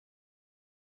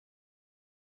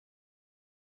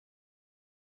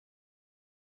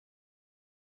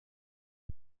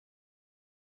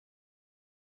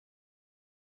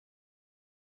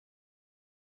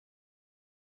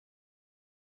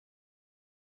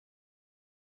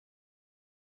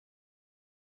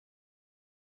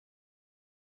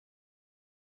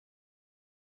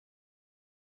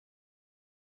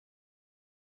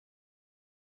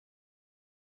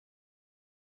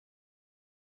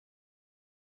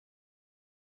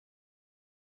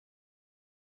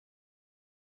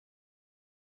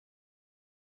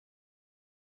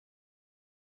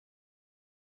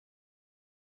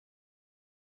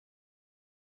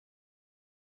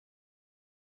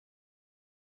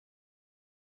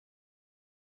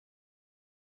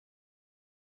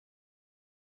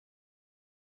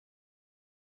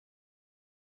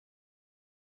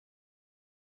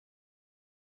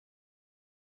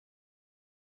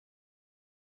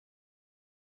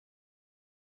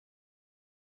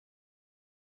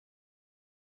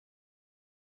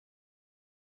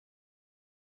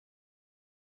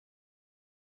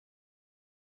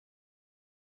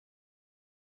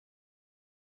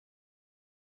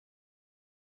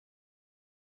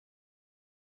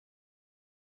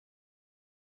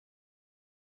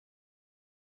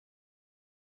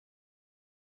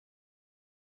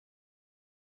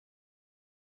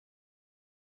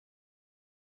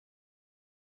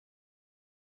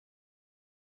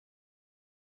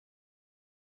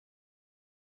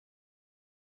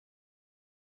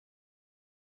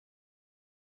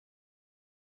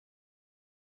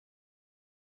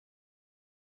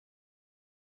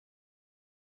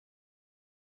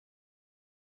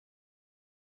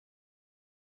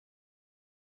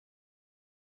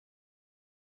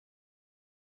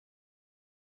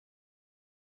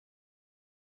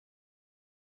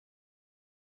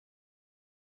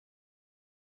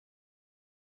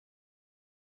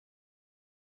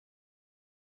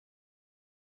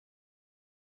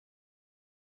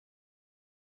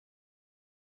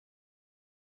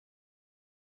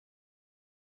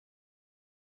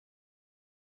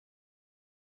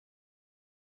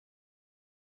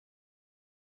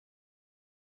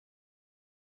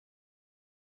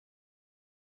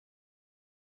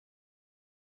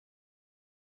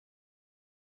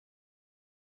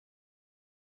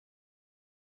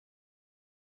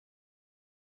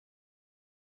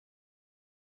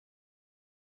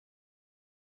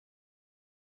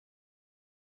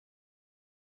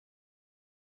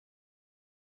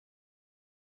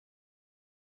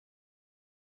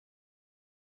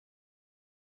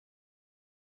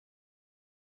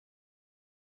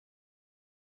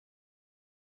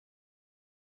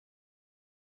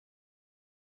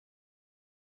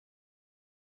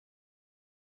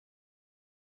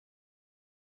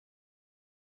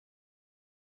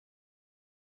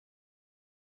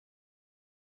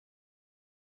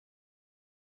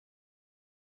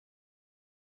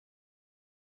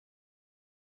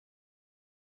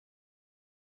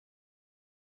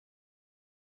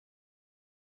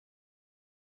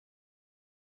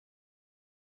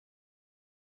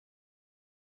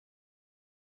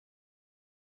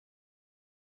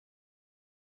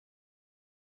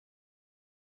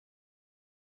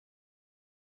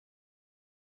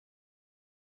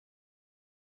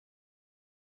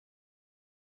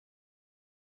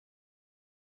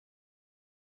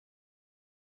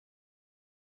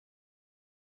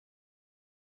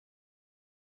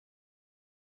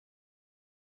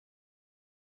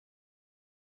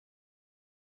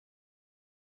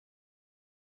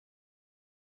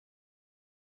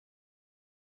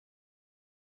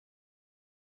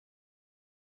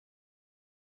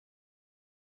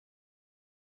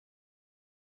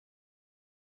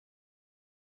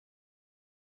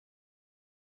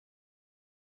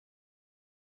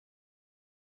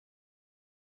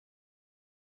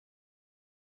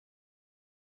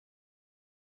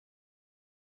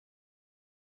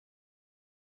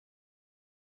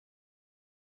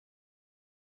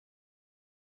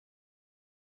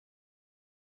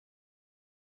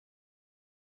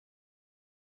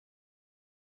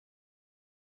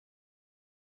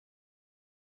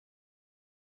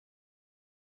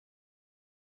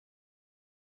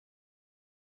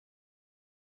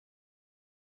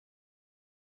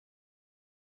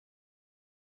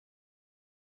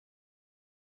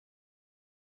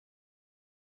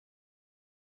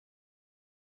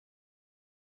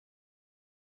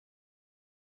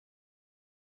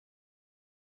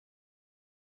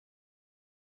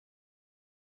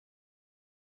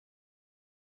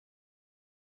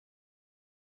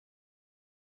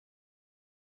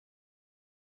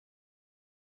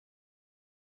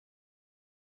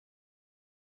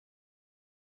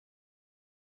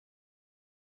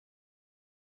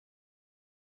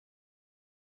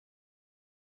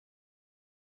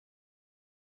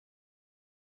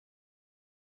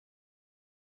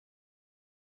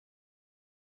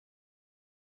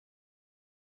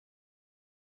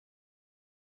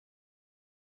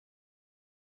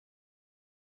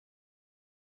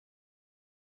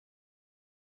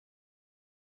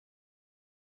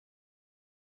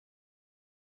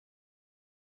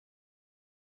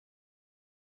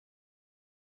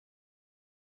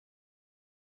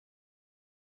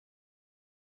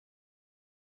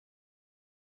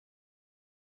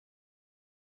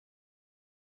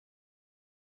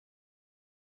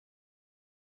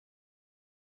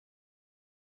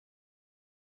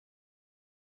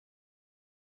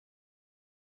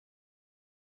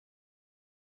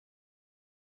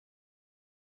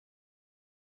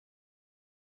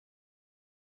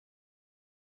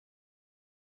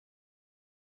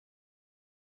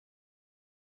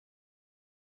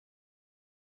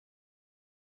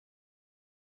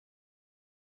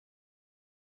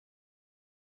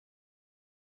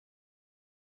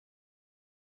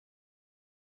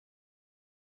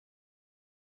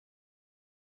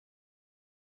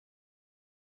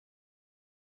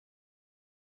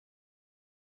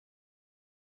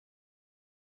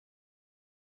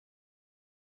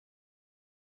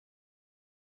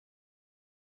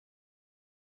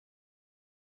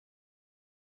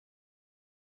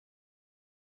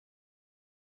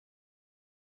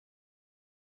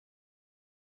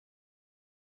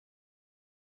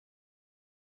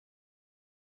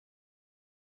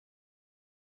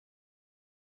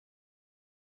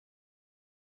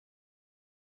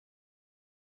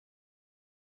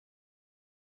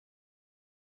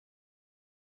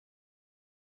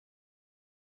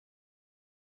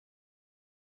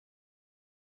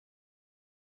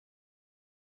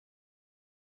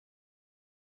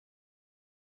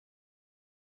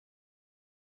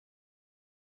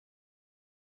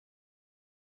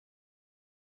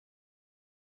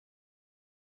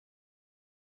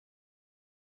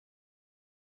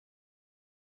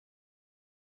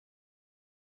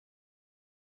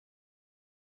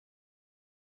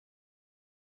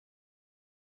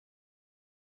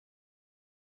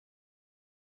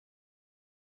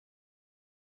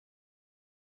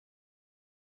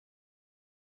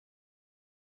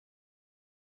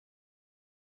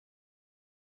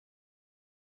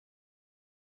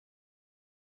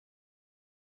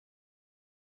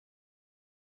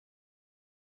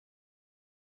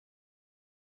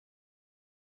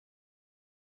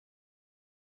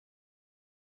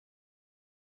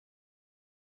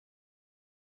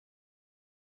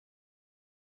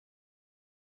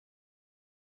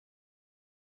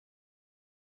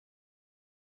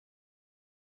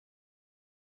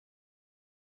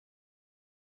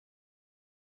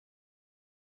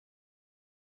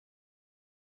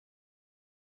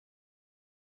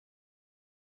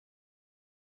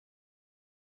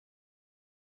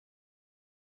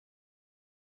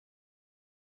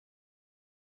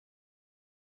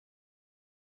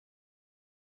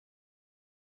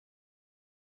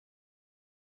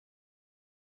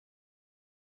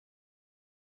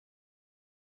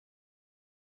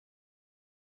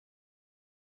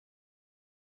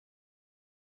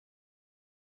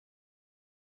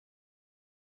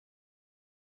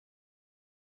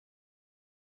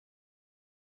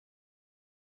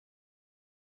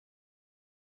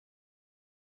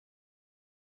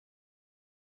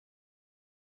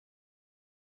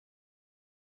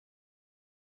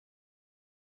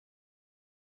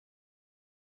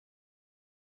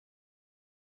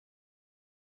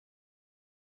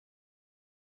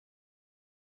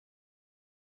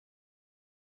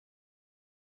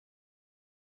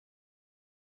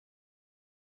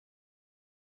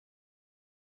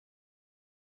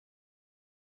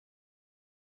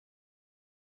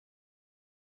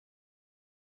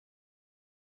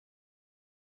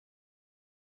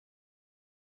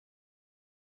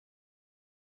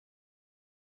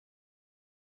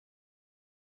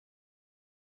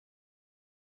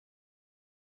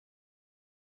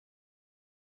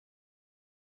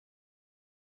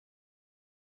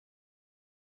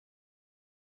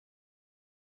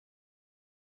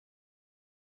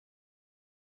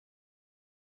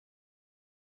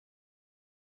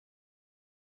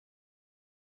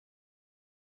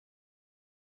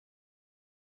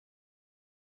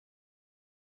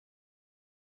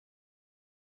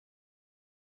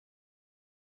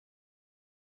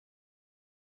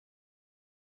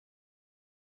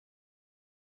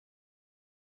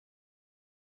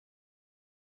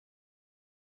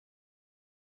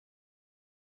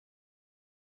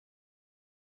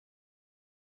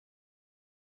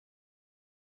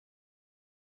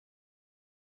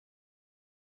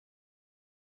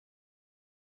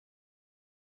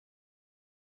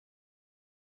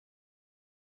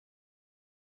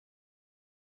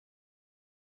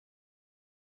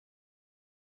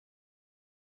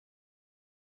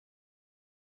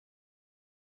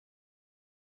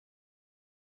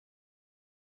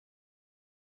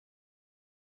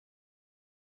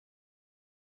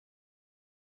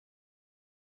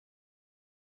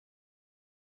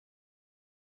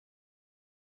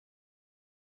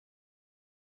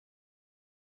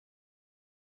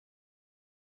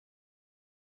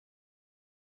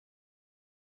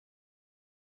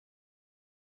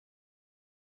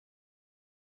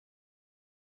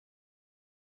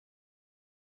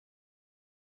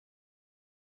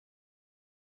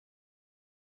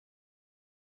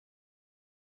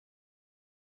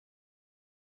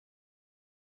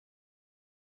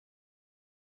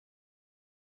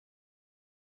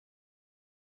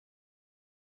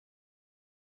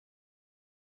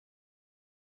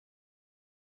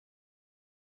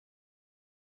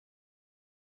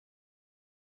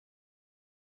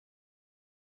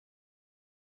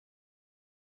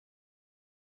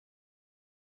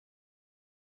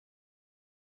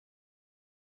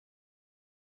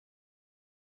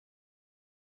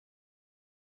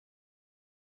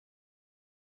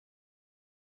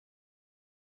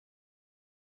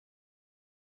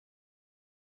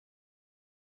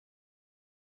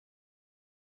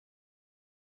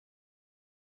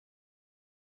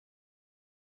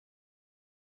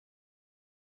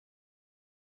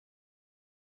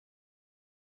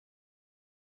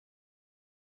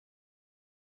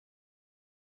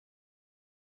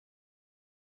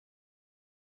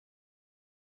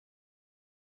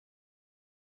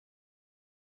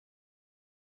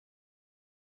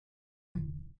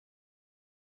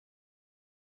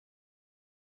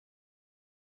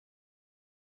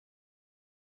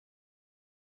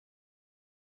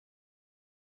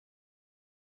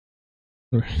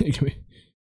 I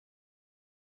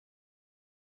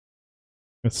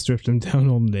stripped him down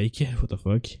all naked. What the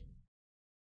fuck?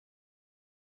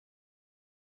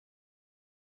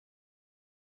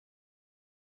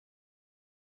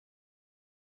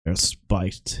 They're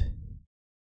spiked.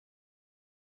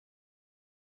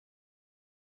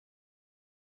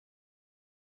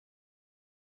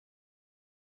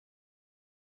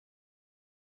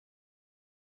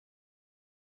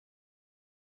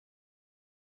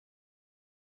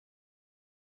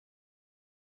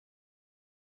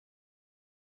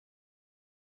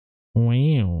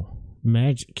 Wow.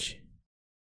 Magic.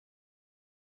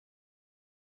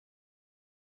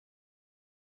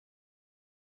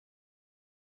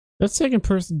 That second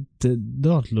person did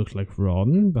not look like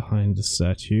Ron behind the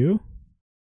statue.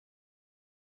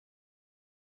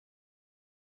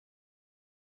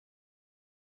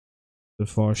 The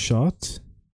far shot.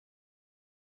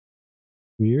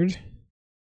 Weird.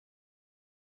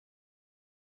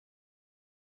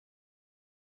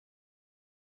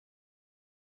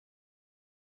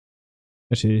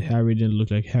 Actually, Harry didn't look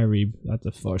like Harry at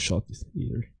the far shot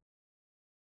either.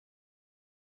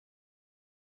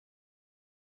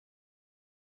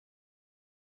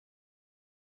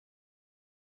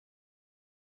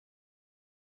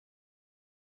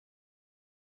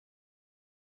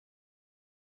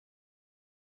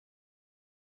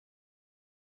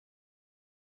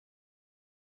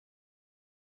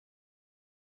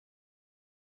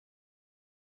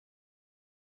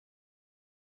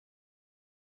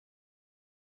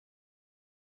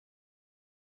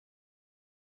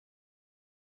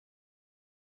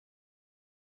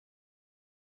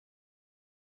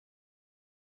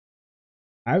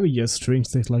 Harry just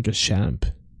drinks it like a champ.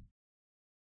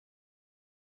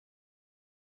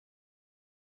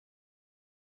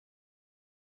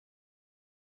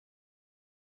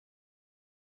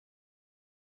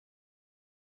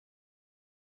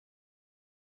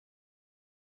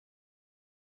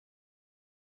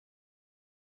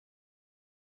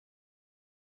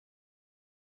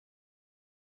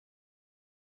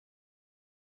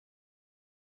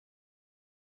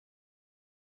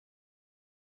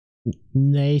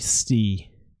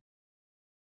 Nasty.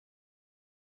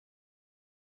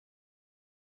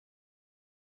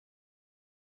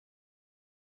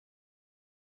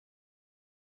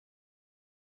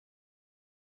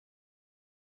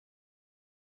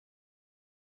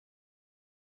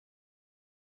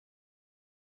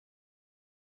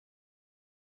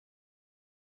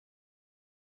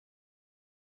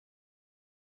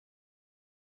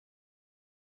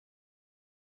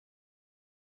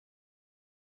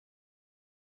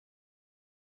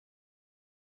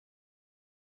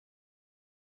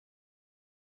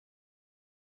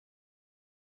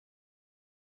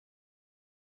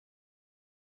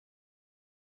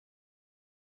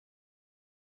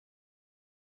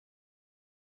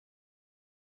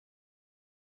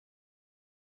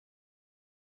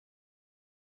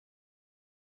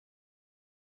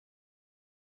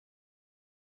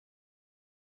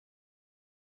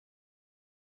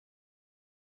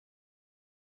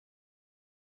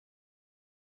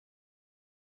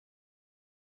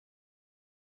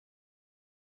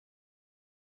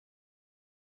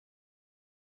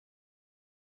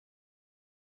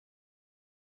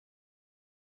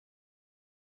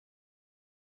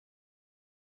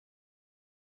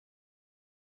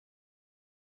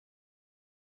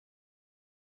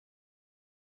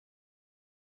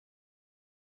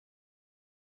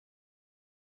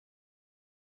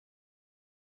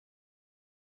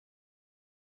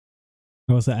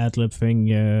 That was the ad-lib thing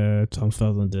Tom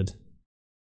Felton did.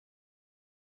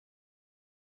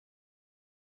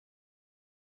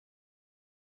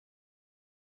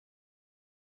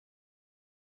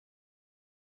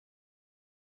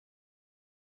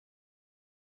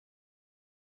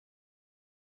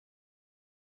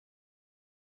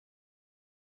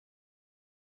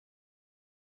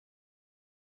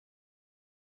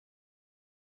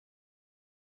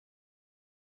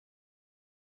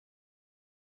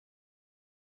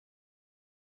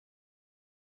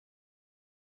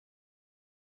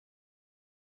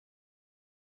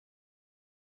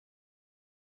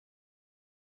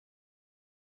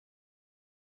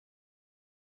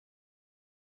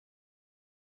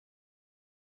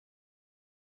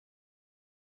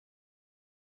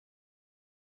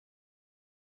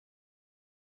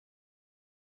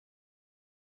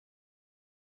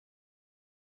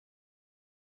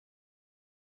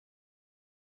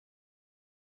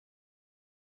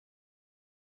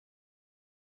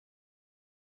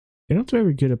 You're not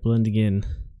very good at blending in.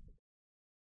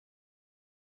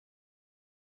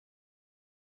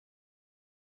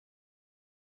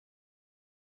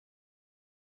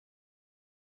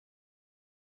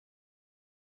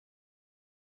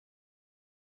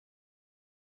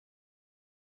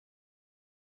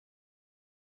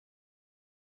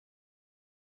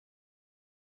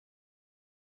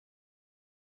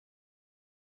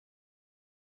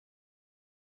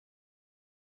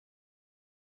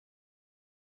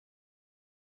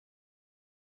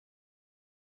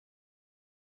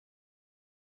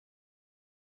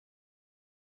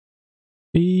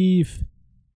 Beef.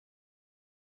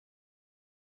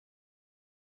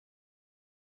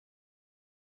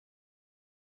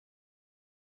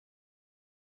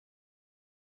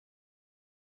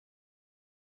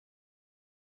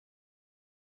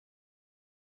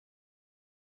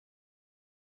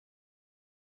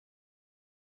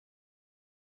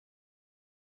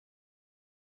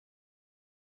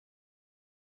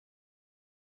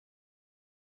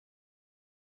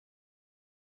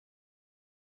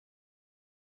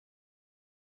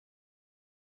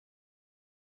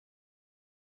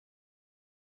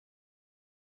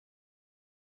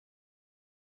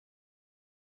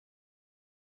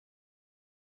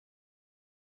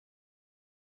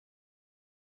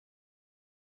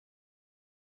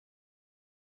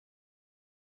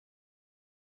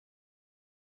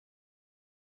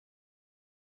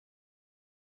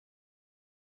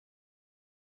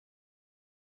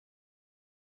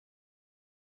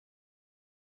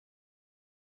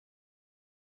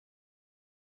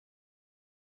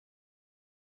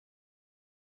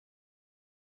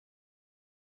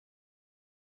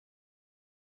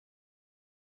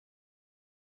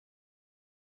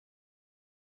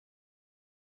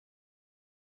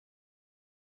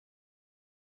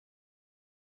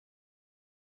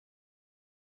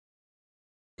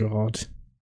 God.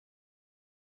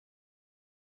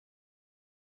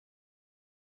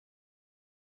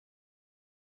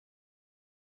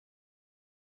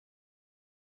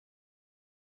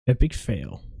 Epic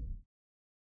fail.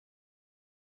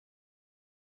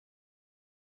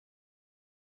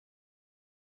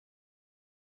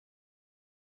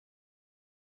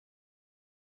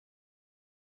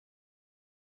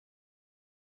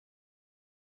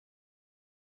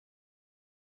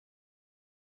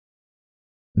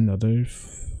 Another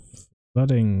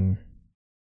flooding.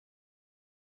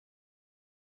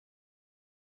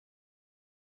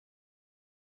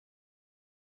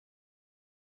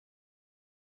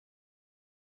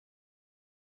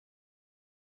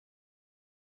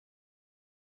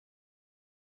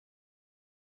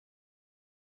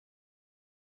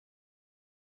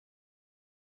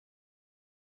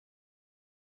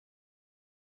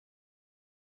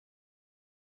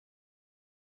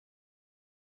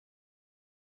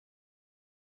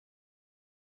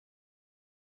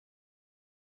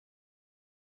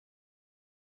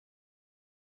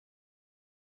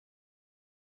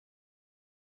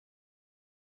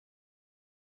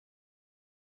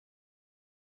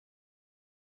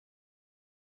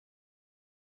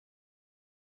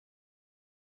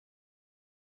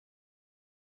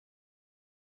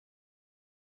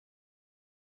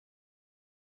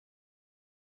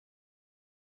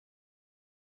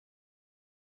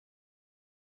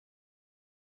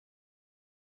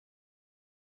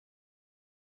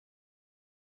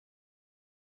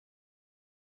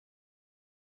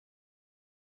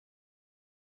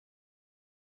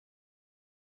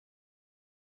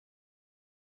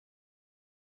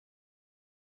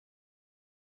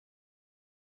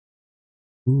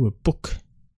 Ooh, a book.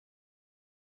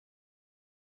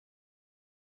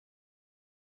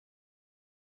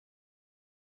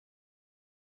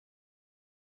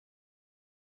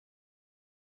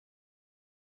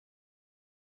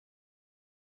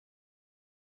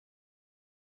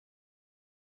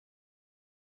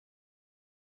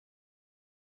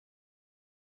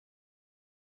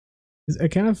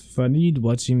 It's kind of funny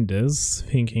watching this,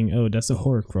 thinking, oh, that's a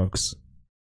Horcrux.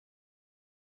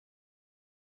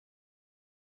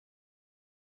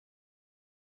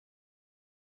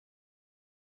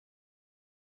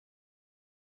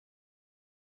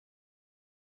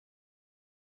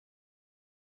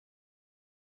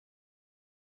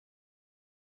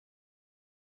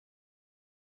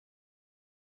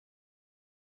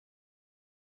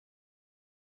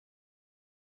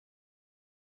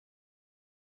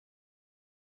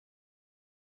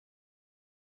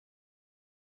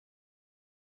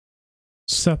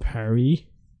 Sup, Harry?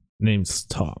 Name's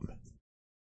Tom.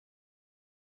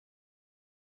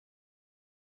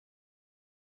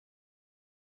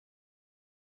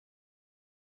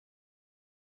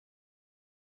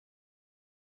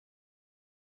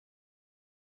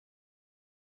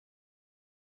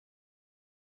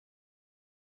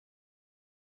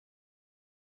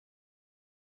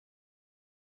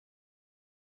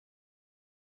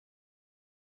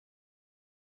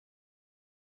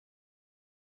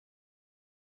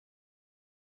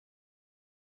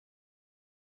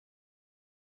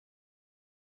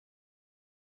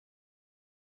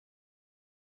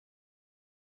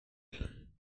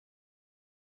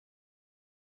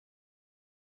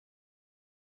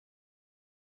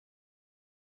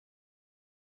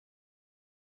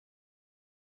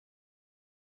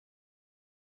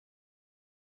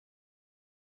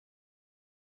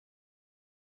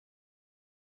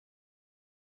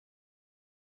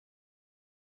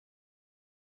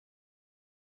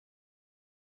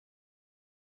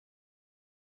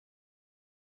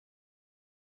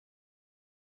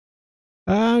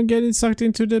 I'm getting sucked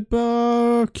into the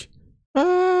book.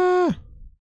 Ah!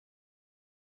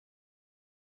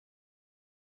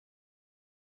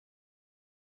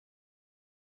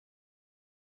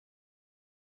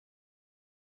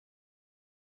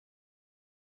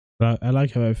 But I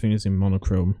like how everything is in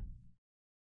monochrome.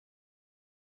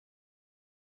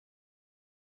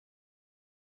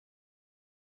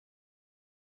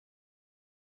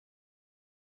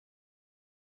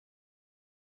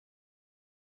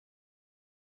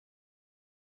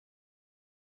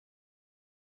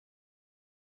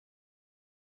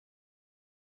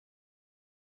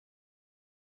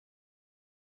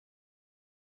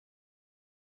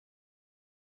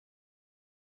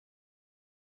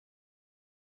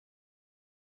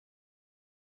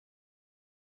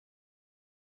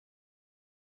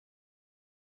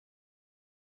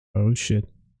 Oh shit.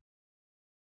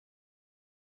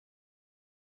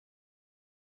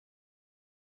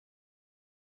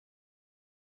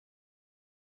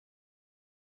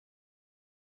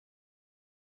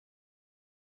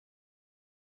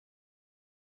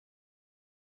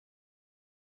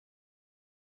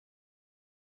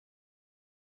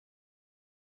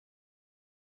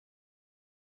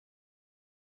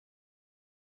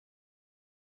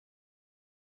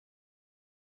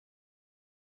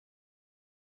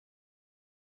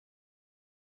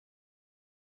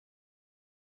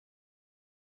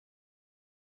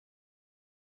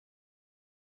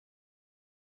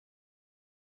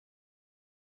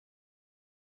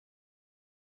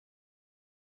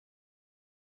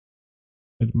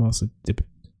 It must dip.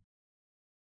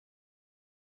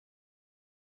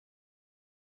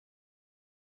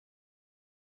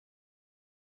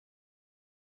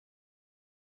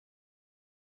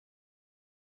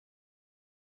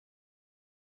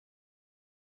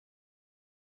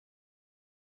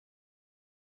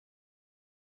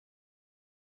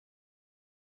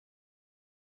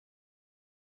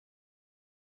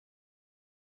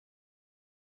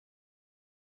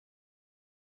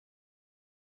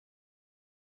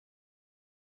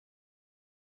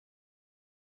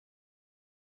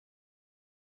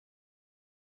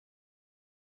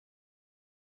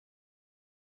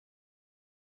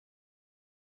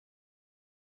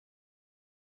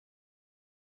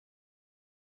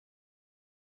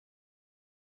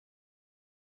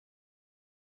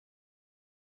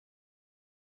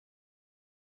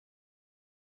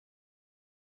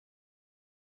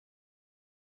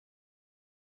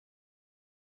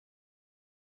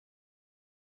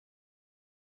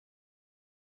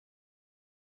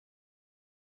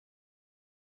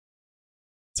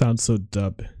 Sounds so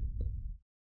dub.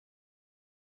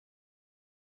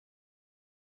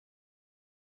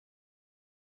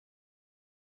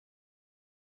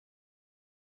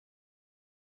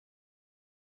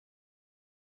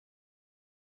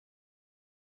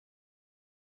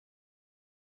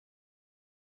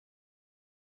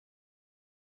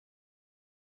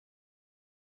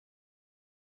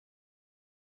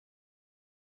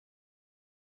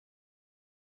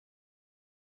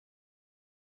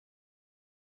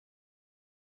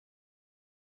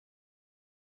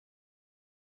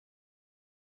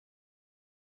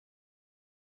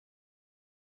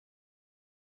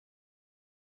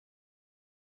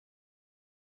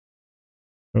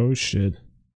 Oh shit.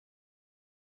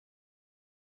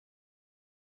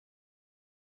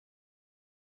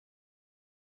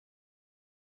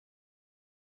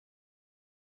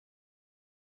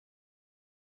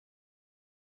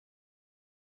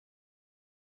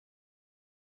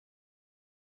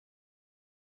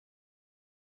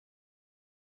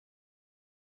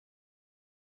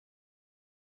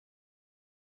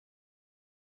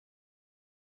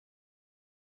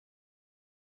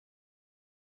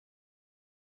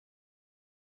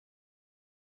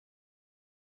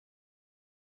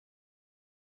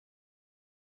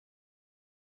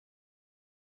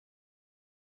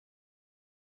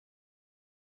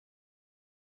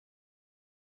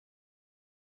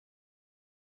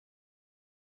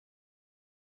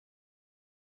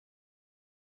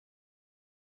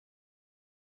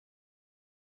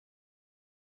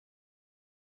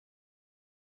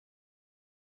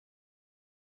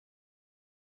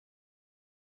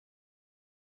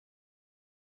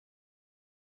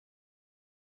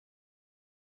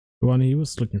 The one he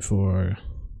was looking for.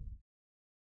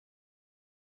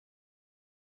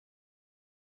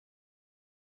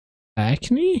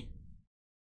 Acne?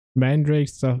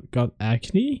 Mandrake's got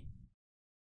acne?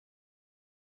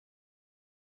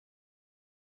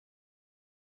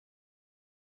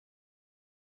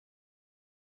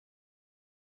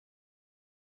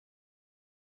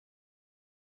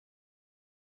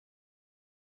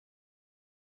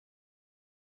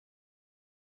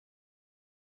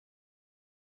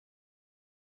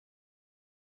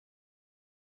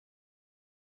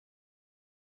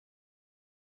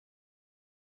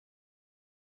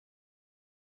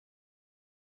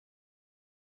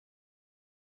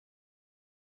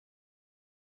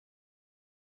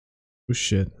 Oh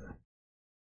shit.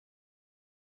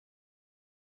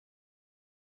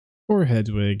 Poor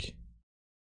Hedwig.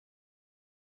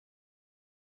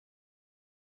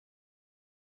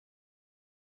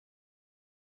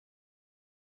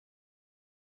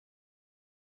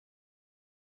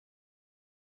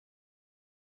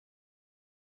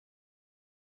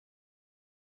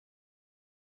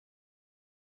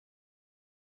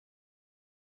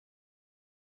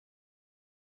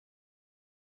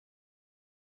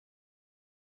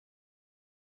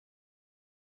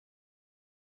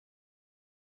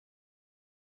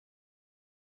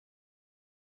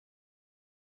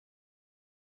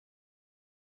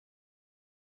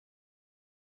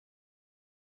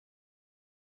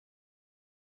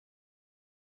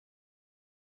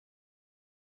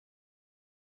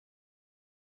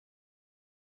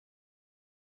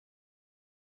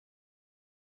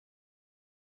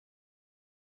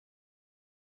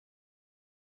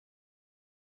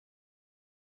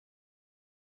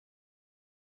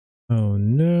 Oh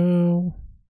no.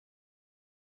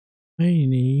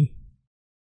 Tiny.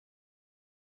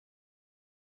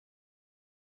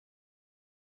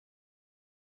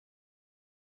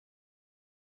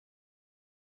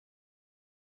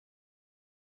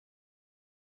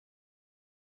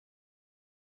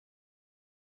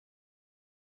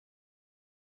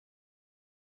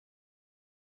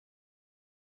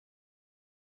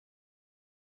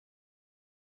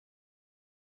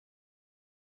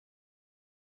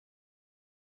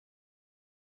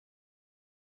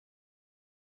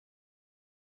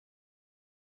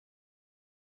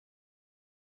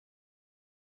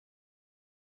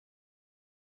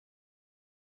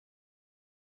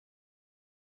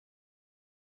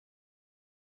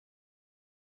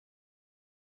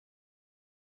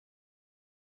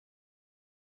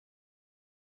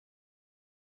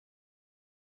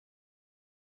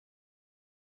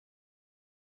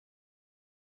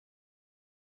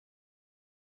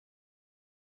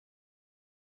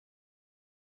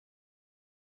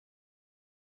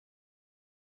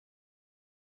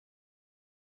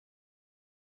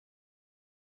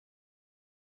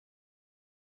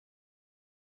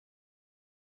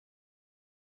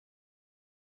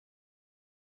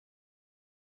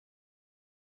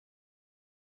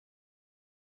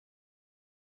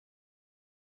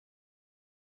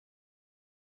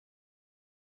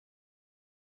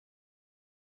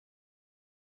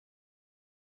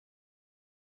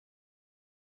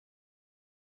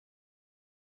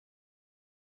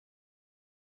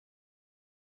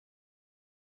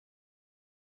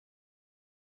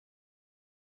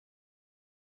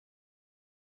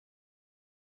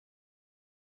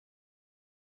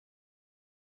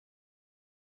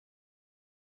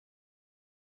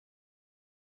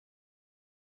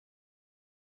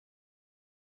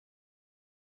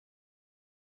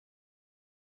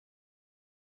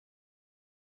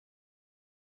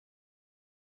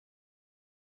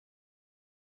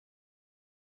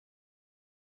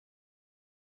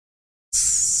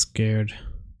 Scared.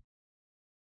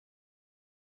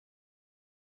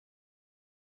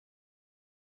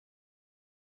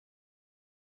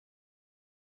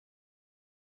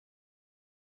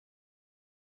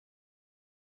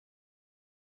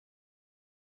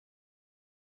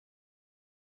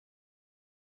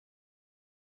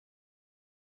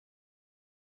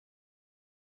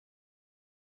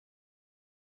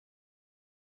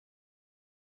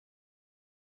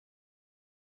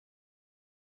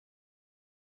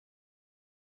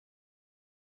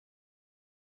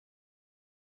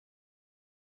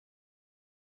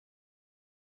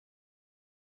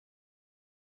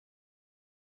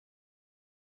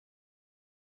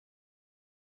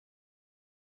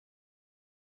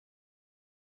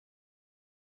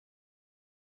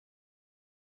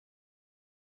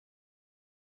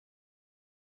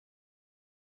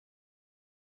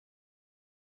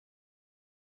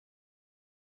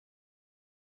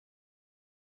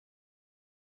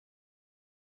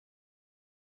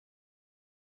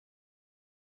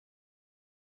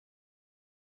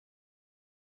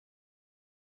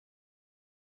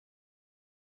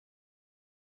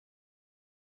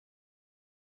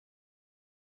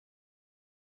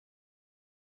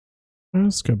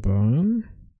 Azkaban.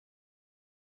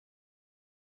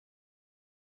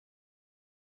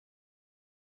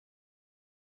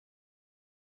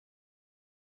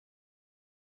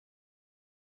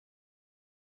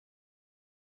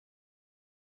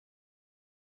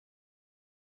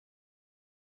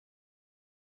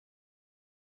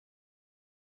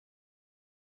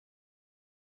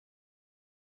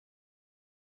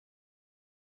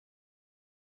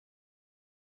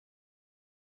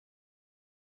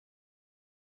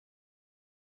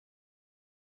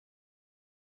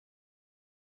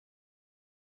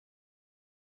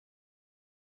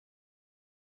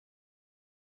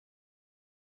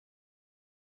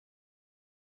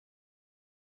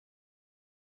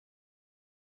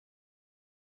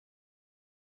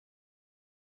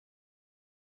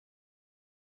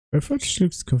 I thought she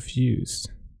looks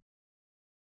confused.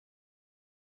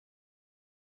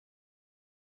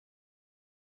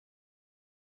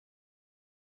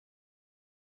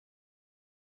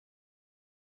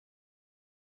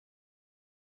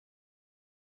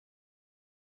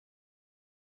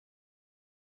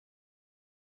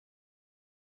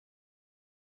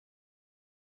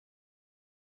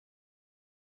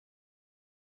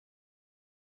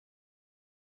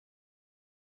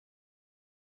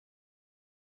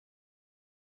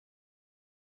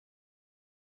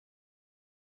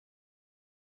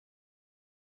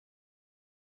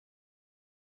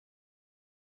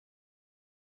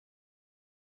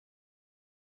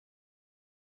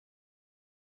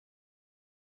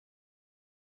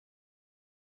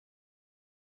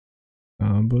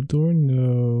 Dumbledore,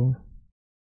 no.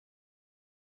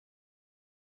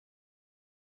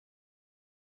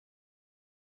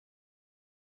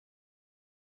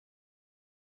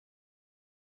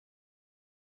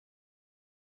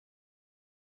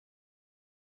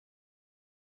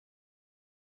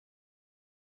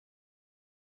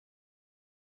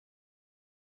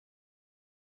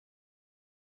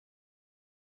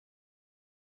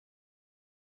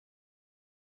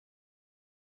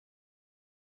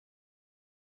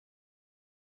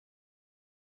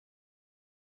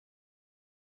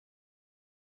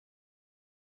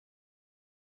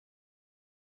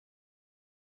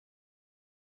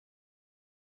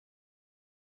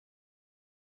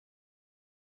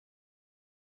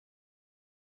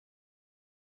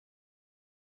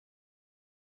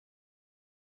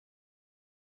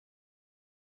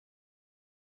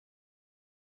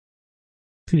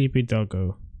 Sleepy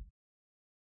doggo.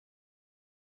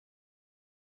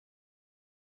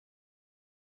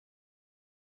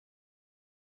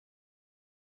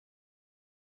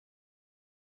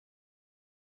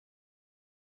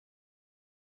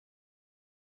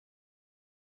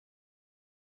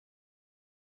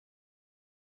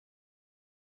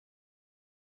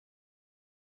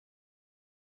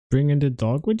 Bringing the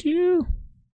dog with you?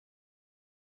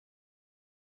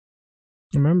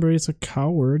 Remember, he's a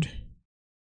coward.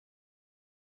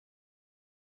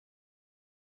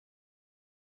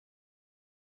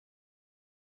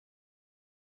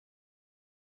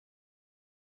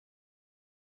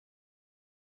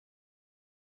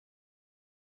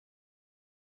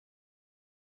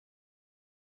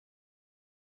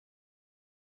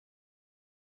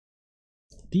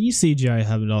 These CGI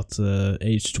have not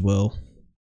aged well.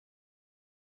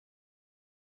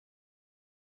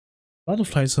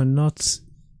 Butterflies are not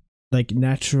like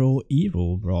natural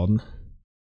evil, Ron.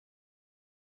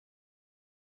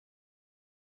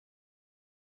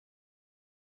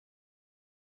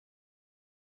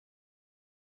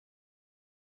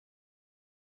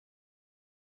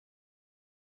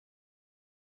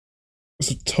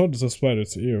 There's tons of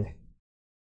spiders, ew.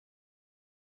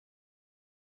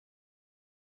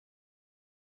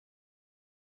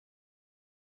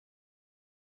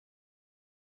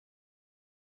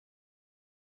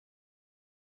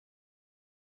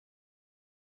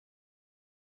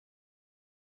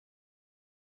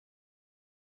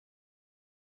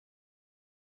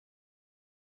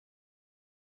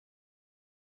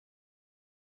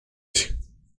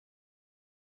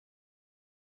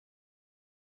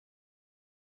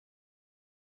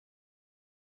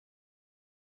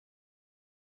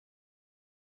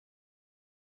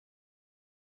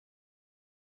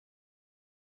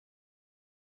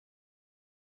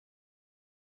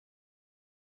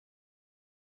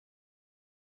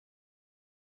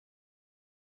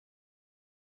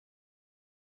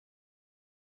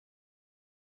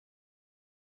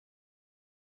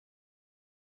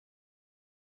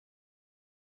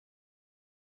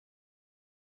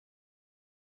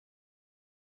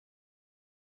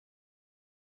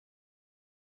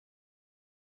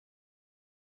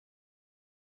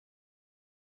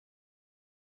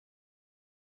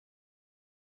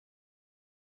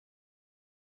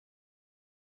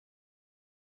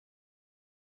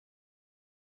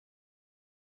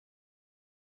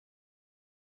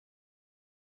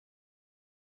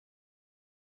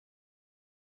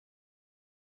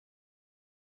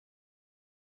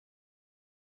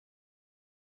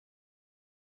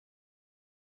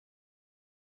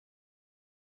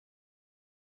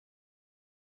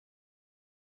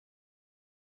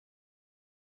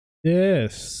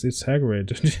 Yes, it's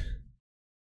Hagrid.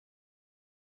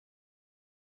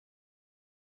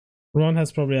 Ron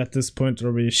has probably at this point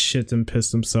already shit and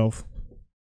pissed himself.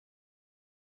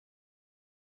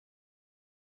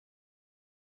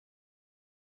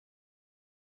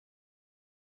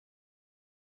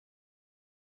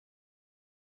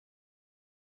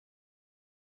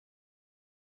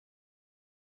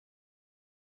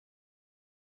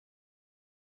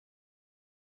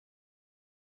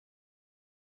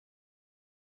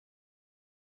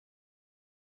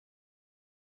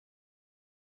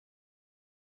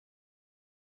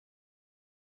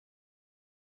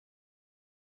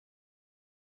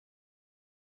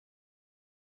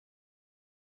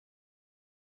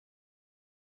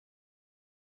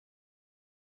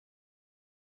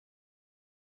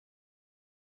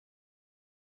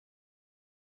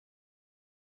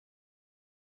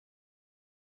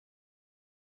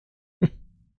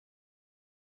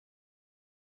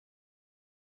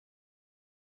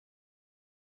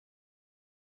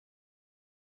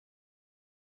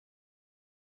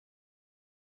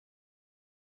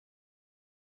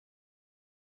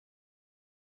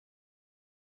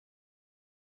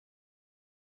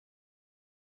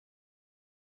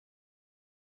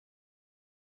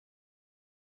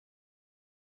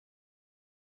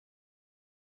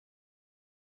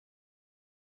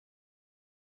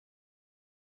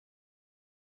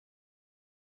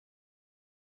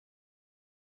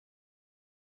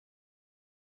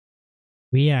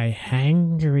 We are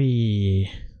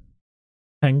hungry.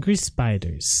 Hungry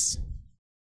spiders.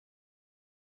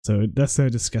 So that's so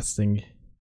disgusting.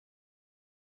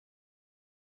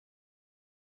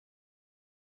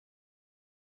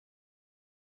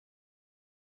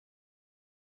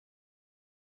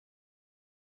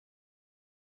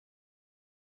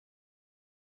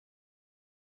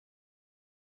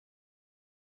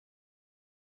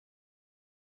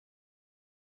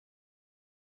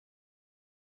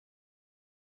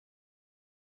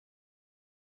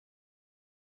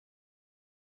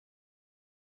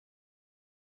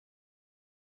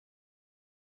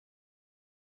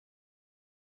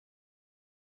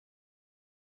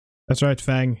 That's right,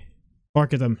 Fang.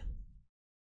 Bark at them.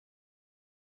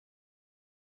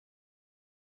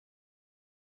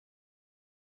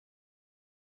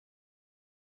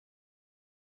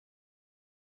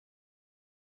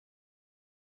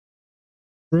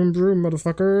 Broom, broom,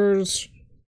 motherfuckers.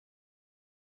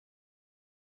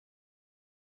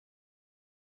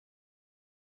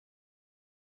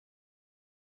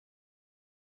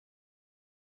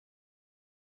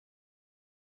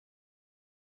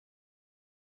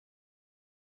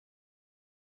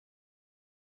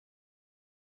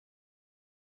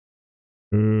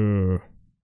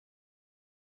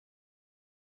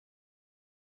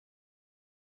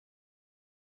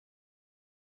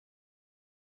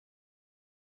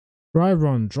 Drive,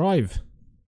 Ron, drive.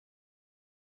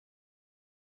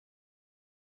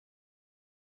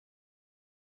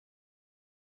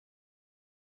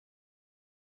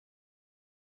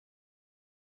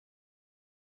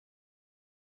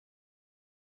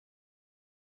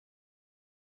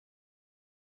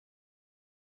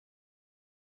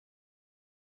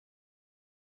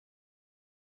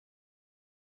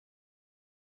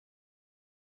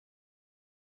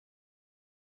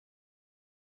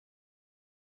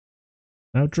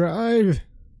 Now drive.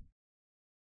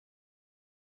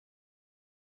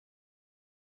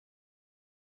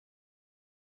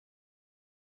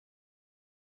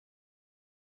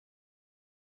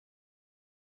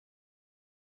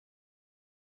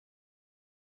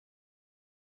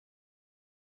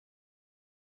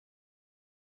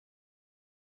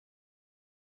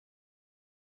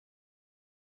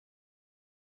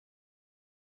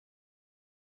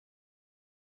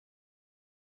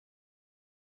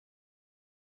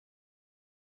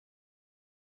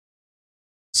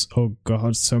 Oh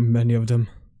god, so many of them.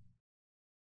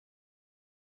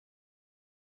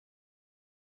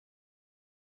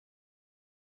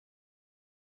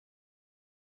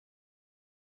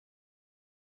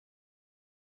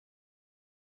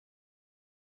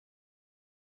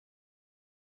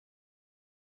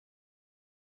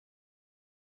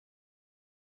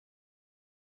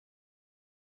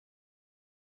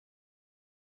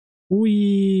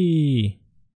 Wee.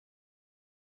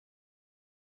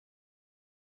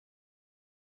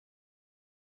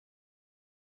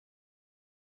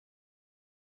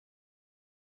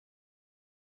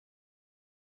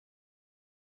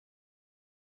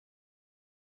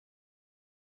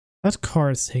 That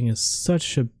car thing is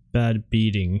such a bad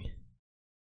beating. It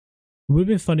would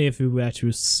be funny if we were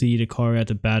actually see the car at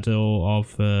the Battle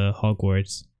of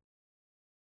Hogwarts.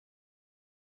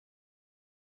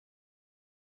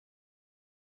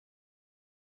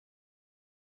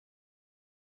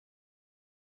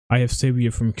 I have saved you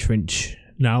from cringe.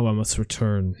 Now I must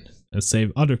return and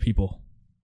save other people.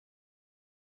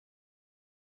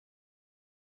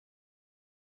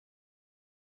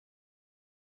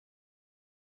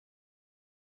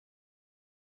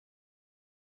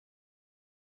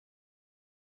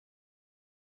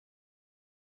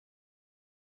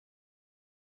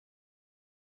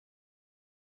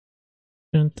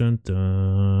 Dun dun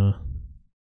dun.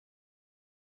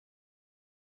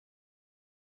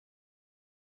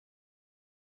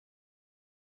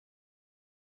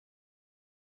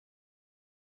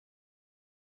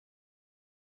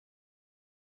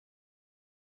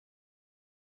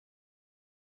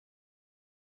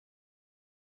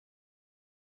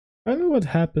 I don't know what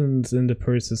happens in the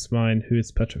person's mind who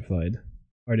is petrified.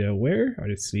 Are they aware? Are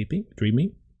they sleeping?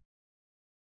 Dreaming?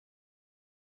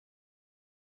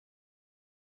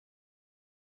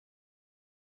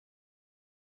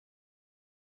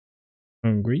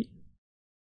 Hungry?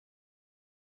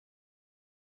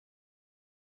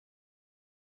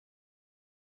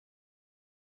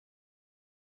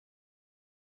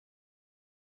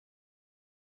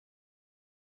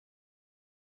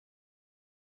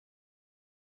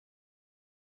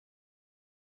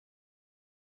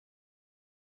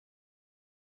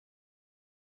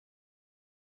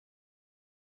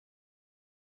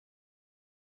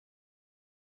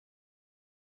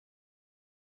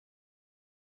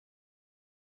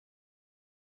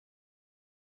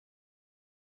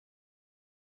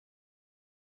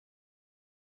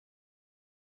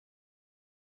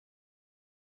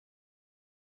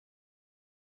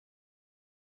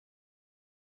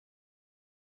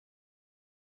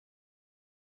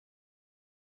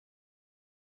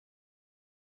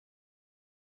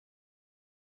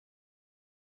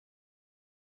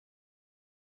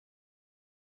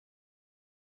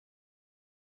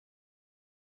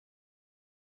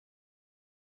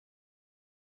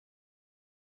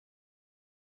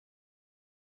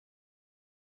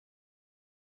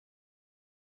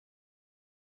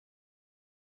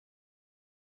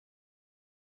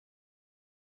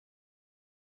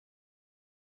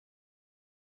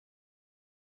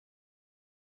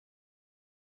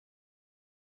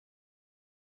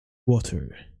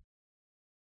 Water.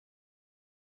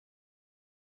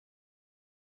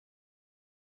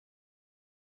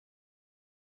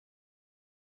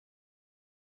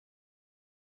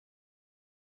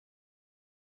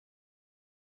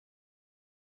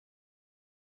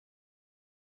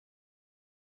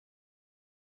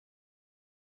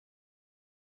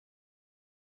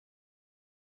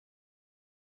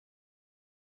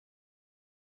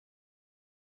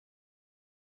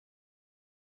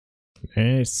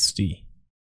 Nasty.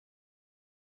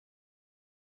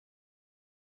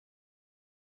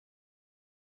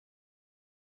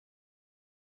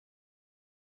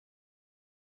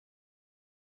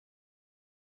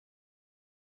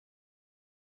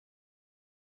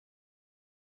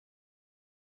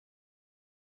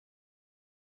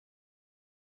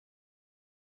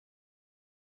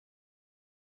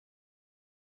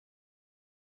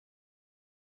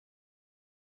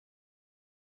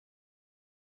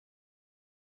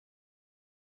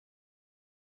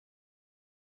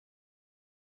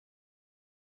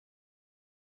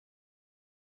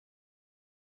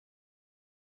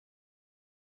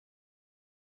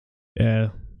 Yeah,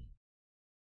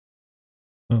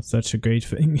 not such a great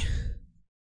thing.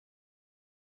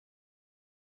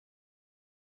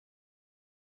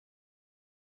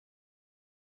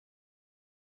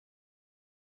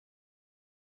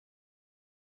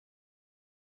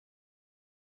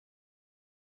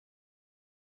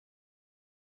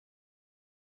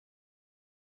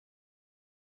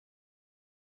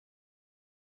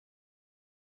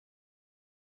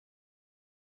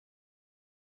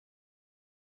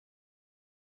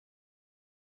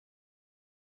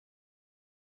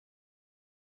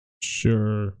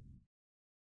 Sure.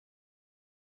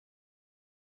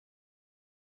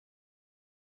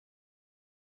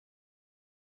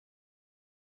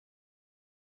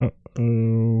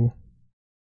 Uh-oh.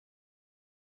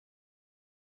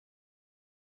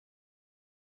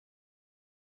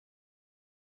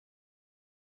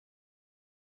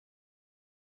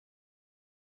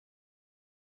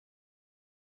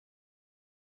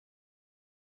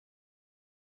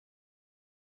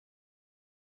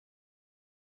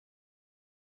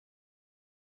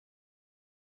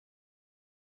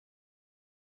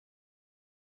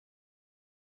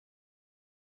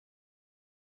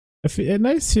 A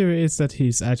nice here is that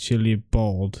he's actually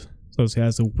bald, so he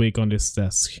has a wig on his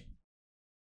desk.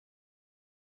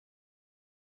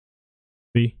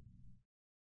 See?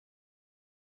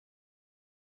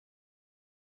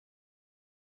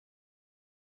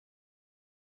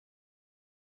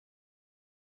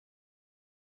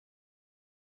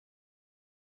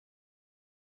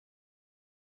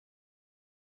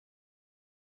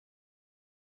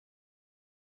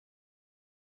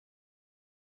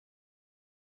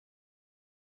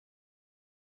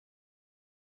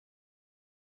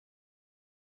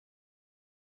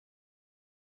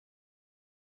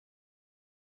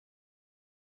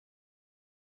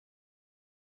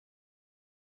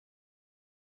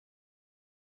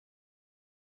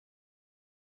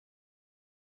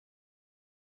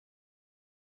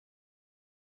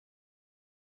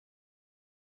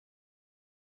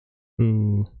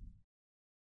 Ooh.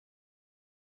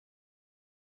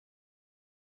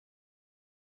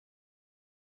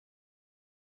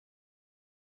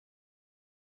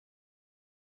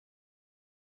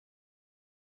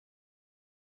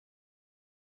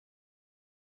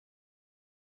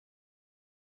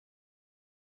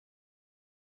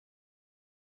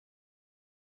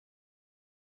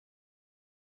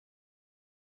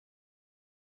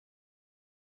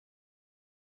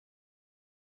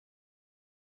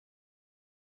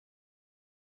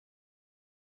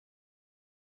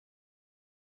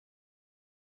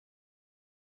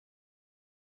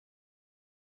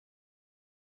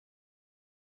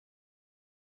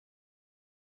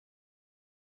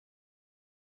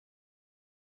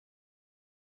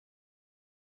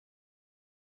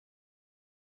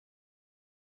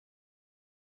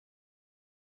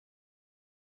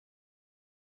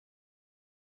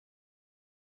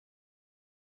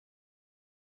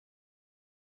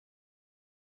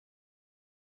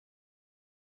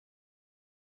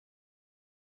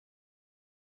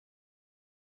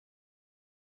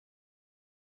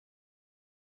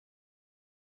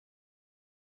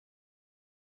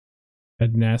 A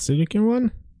nasty looking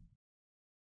one?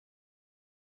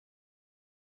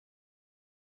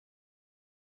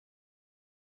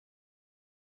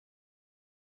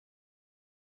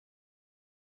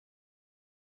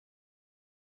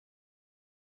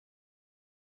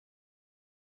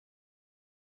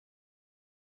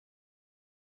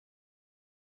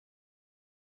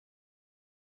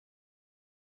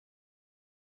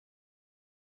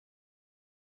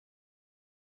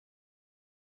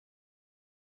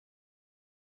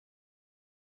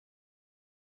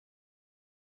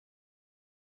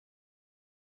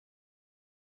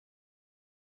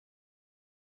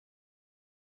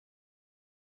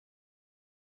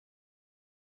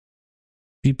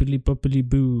 Bippity boppity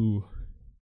boo.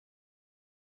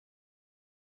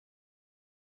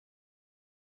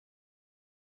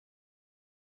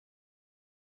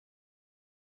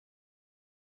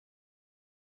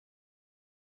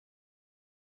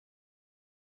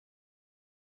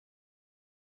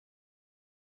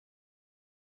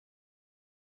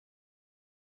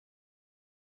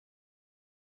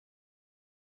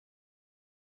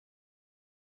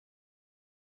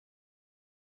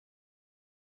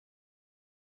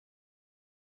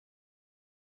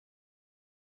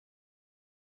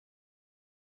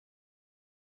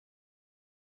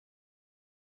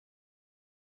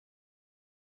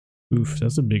 Oof,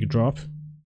 that's a big drop.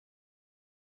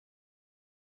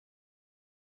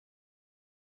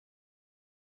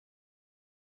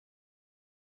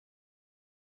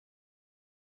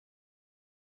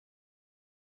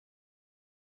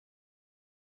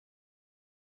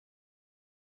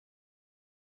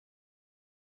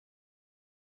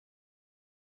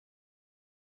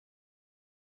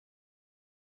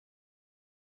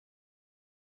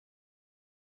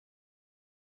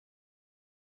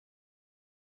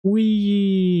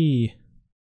 Wee.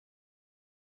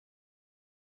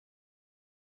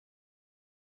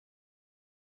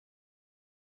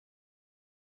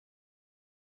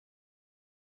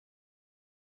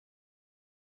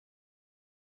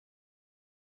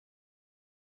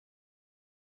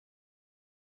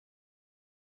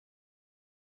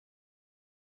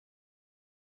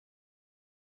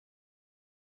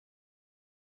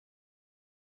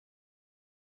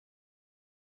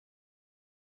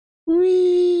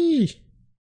 Wee.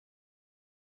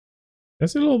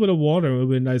 That's a little bit of water. It would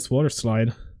be a nice water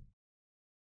slide.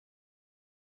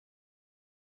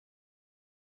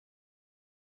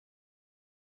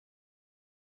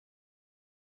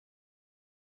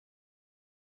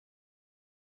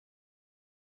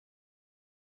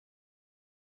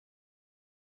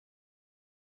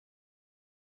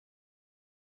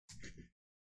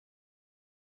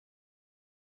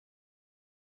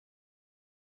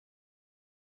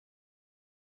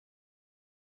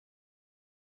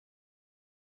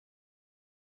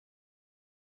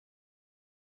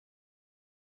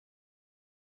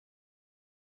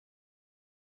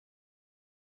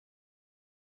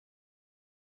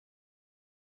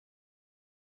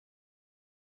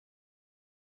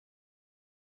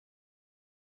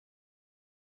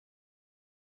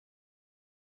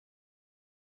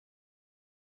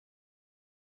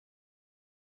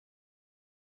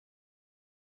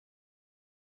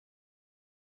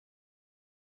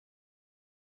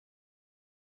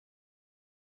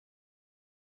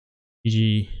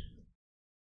 GG.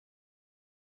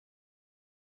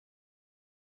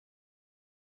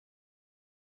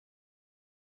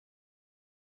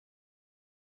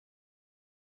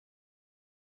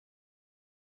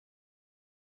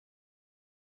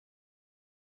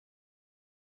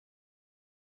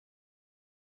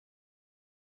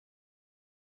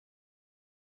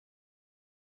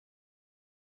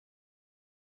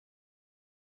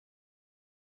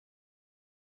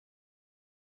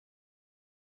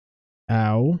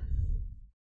 Ow.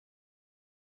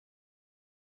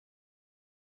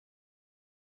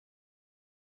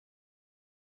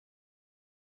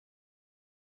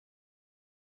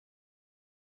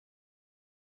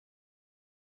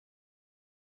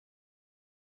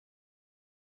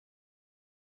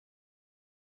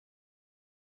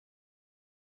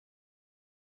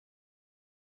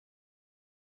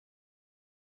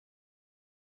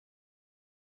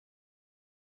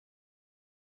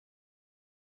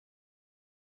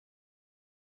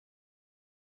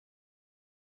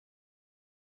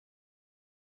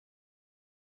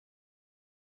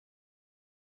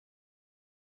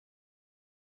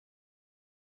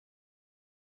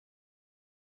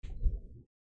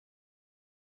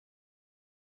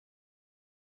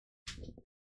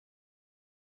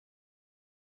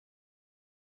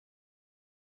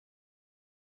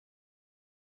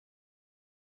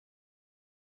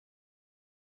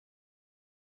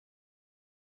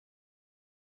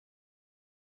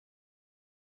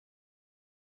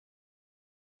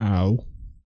 Ow.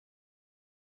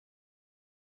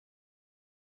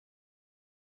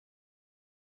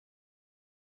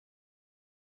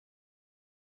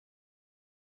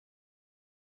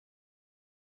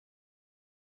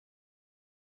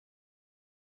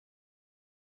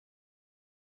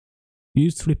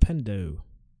 Use Flipendo.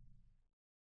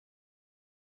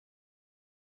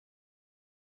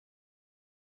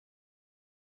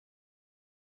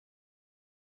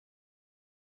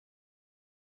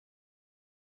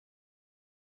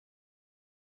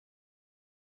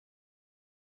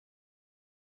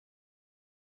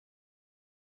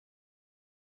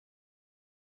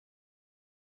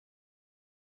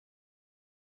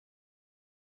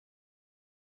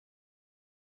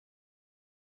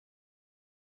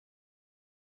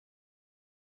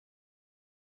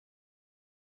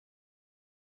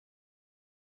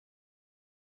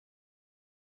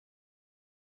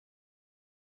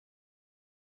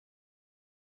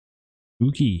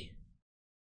 Spooky.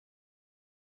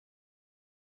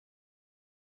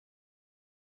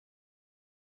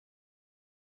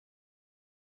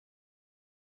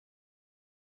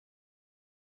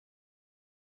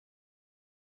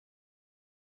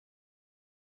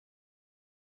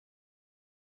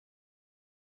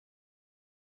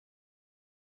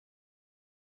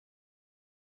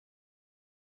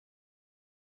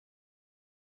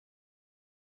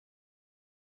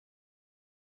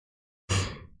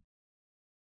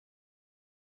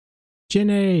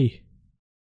 Jenny!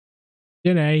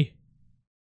 Jenny!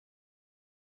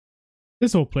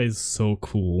 This whole place is so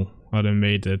cool how they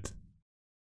made it.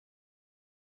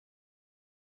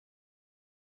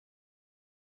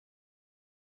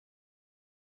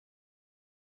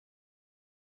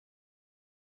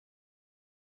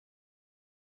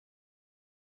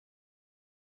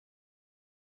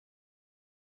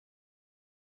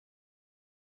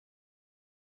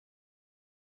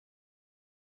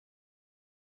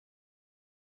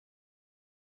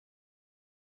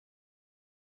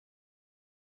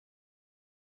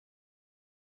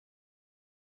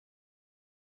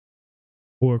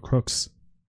 Horcrux.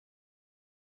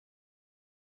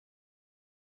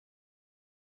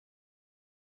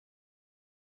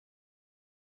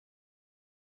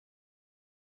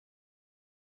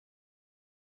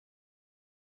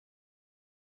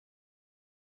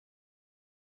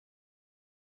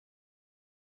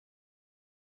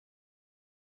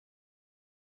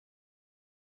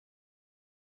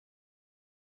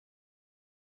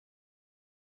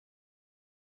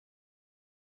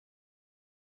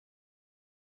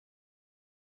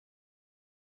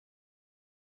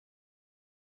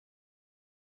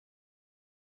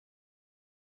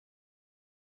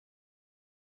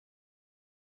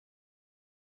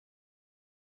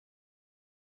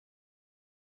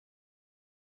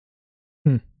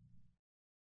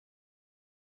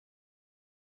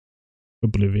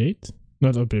 Obliviate?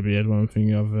 Not Obliviate, one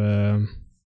thing of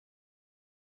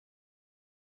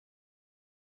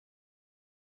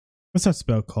what's that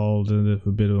spell called in the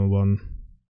Forbidden One?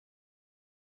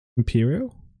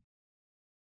 Imperial?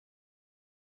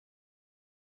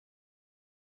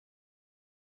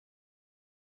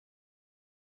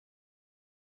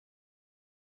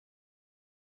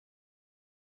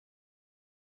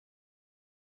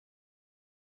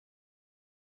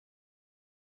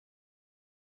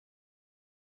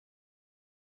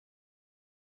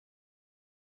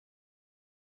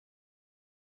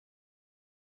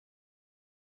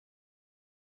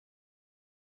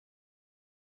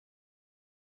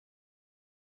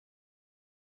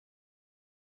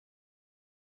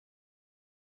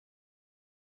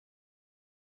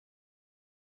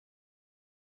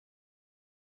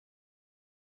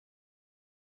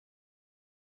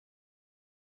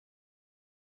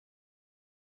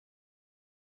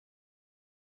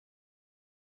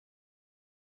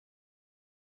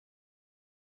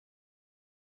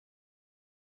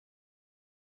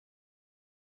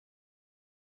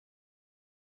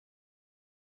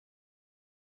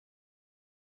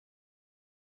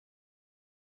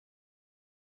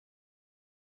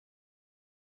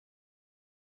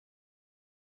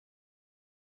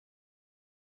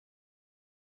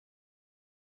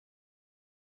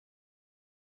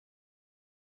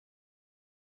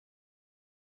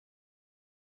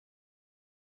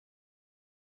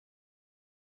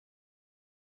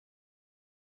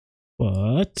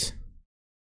 What?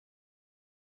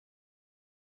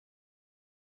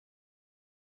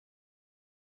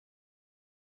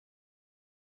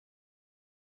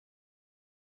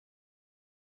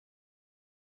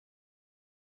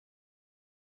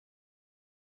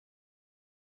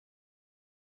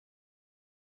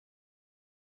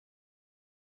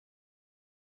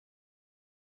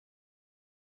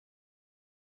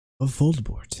 Of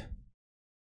Voldemort.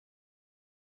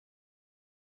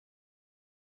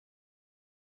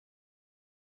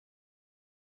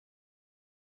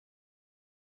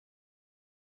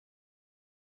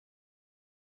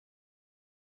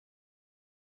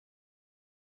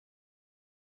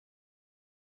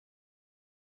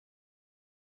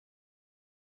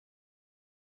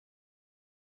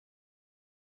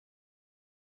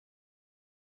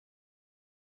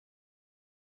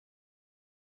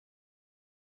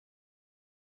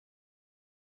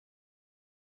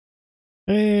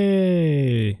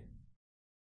 Hey!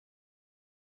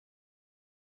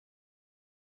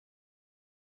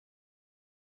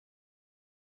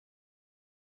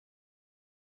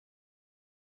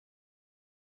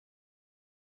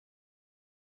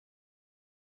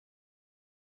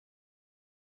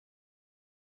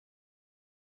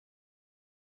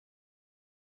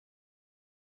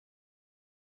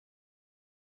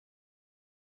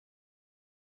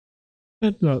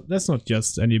 That's not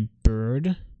just any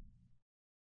bird.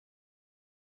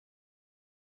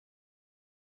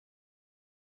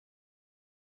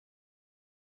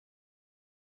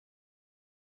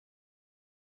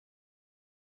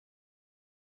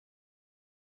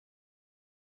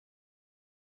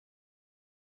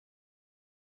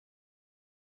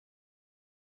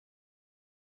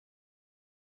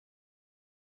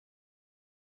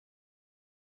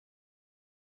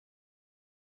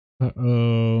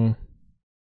 Uh-oh.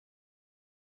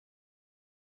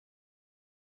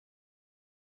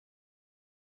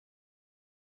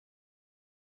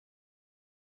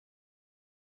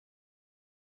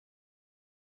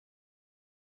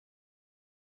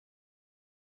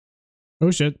 Oh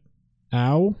shit.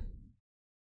 Ow.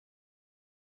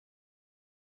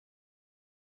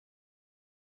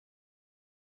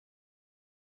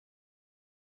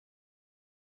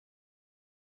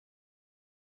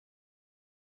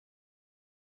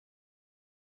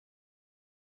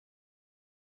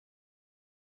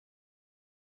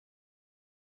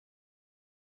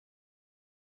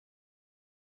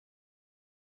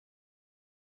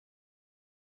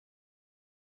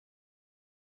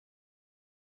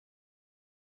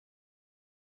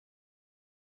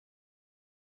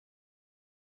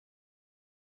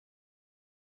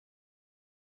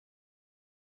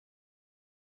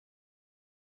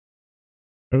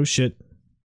 Oh shit.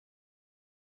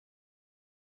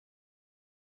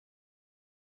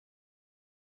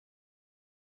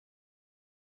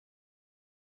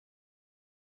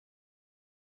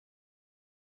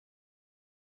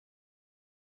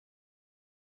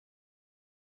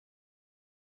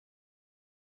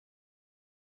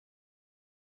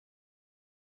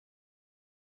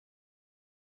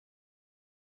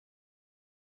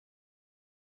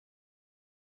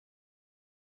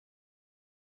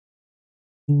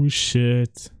 Oh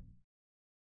shit.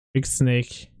 Big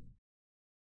snake.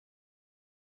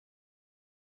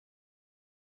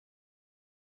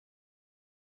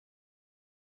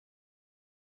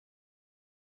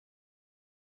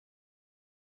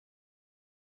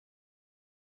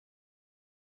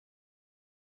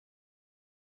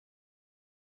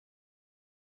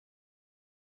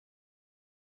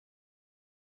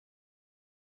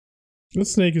 The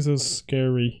snake is so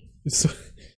scary. It's so,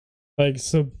 like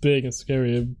so big and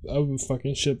scary. I would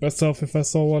fucking shit myself if I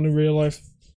saw one in real life.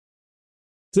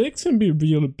 Snakes can be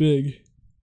really big.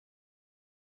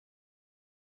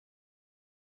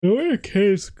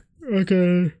 Okay,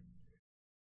 okay.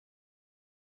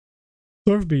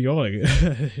 Sorry for yawning.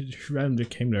 Randomly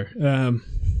came there.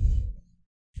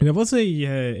 There was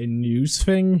a news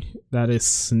thing that a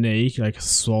snake like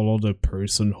swallowed a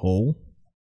person whole.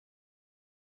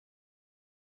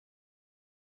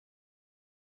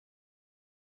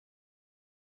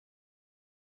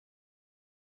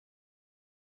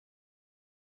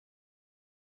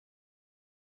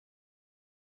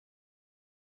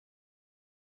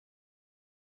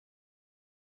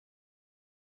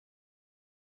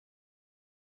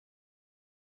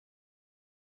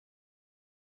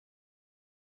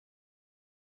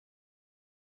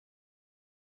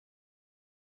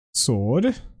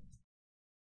 Sword?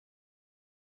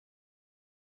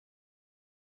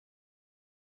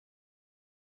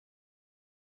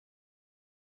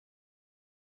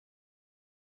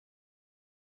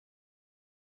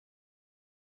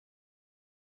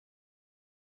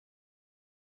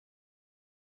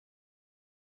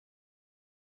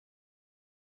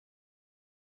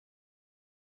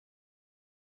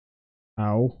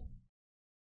 Ow.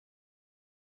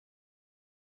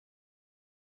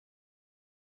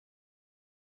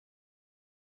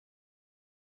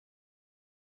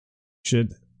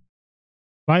 Shit.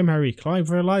 Climb, Harry. Climb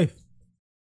for your life.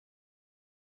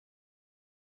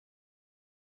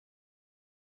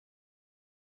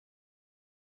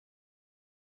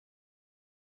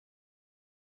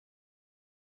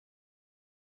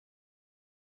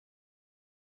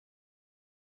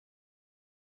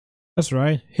 That's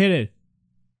right. Hit it.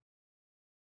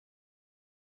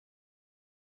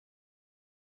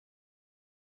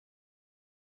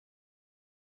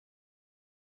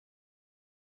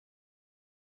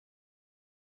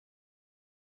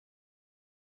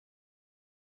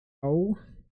 Oh.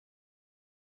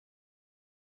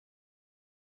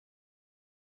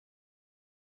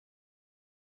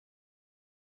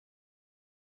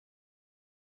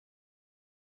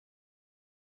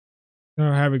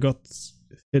 Oh, Harry got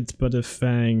hit by the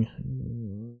fang.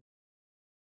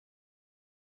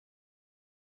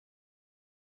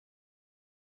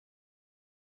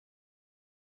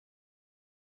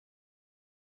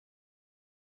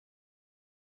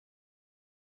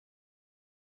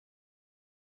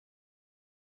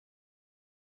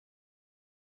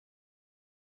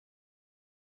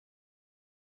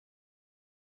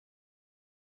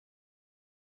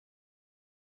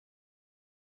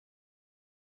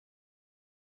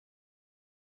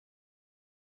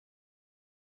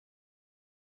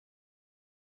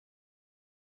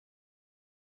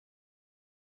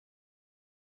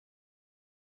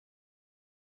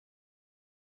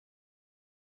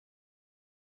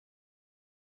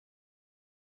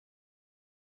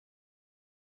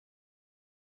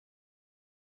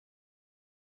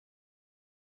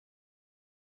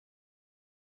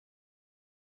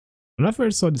 When I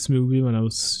first saw this movie when I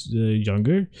was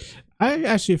younger, I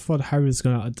actually thought Harry was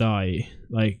gonna die,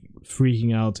 like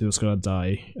freaking out he was gonna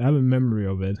die. I have a memory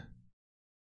of it.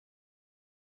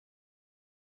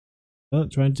 Well,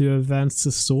 trying to advance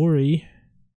the story,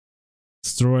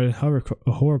 destroy a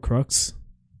Horcrux.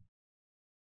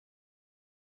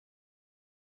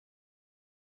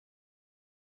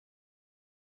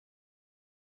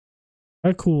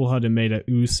 How cool how they made a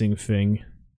oozing thing.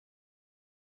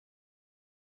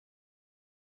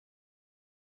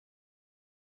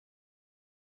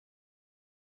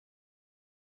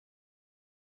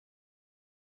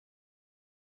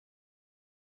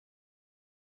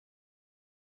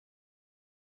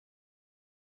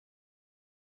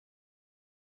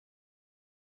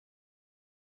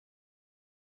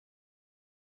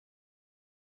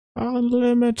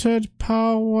 Unlimited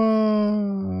power.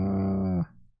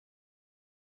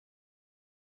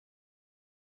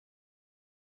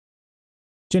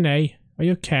 Janae, are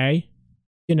you okay?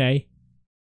 Janae.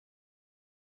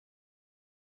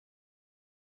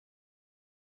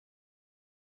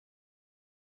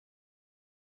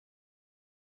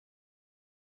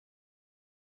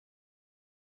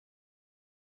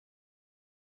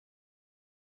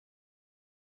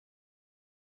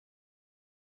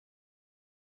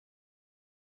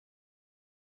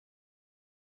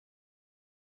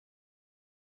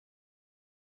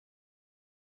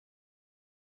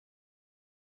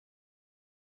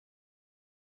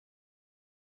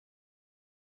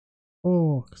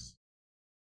 Orcs.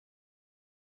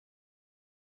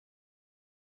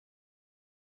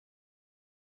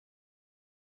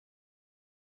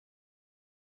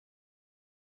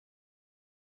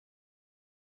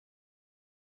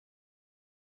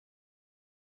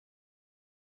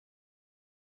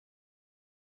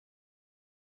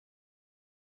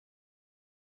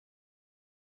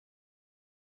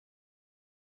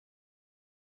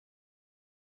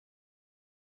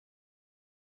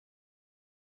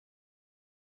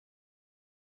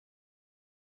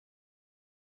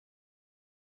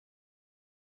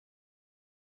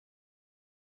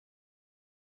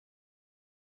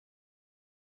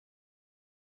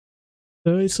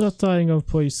 So he's not dying of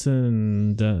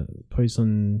poison,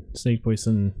 snake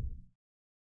poison.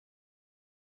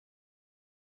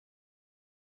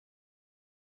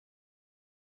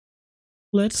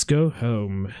 Let's go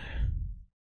home.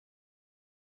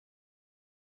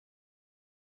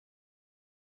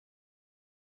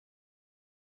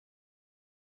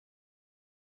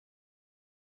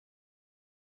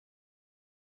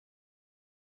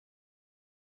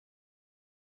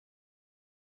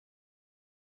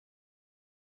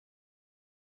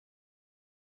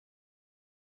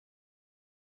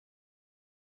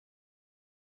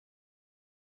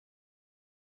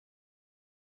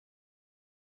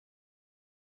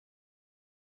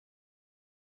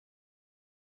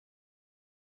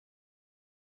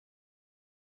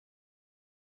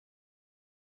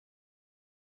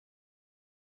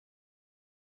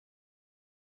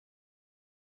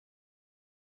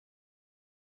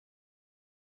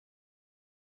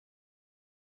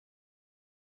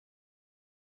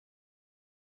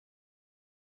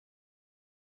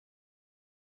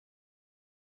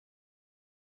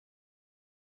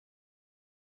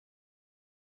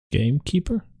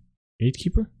 Gamekeeper?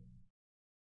 Gatekeeper?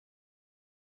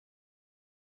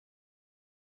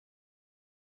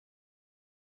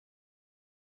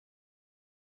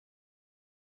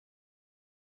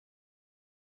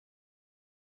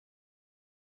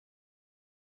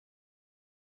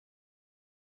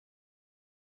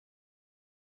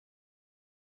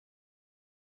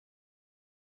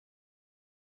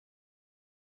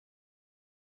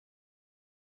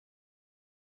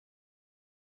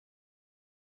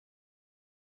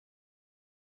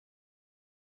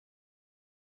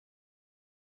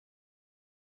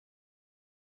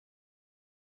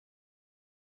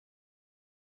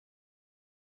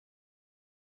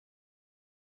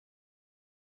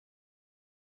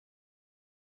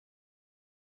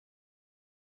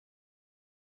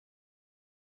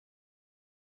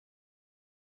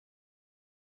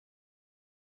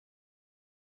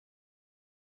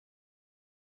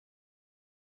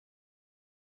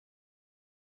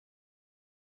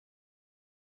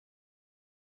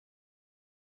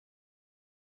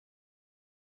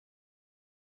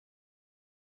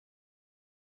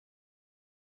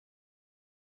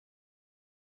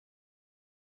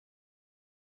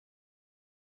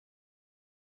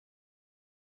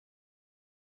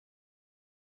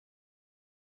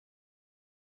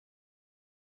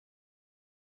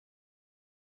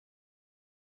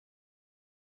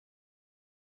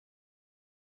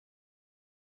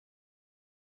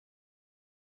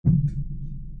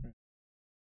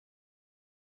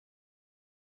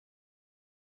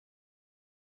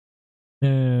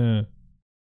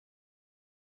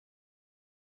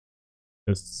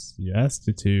 Yes, you asked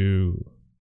it to.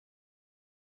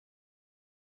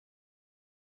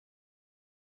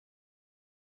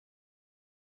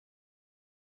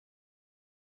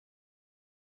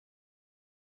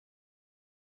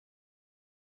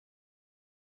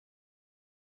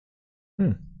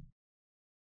 Hmm.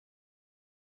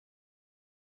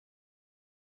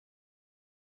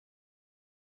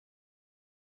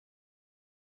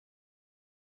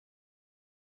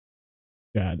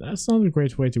 Yeah, that's not a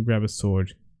great way to grab a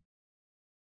sword.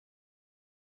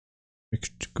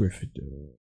 Victor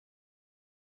Gryffindor.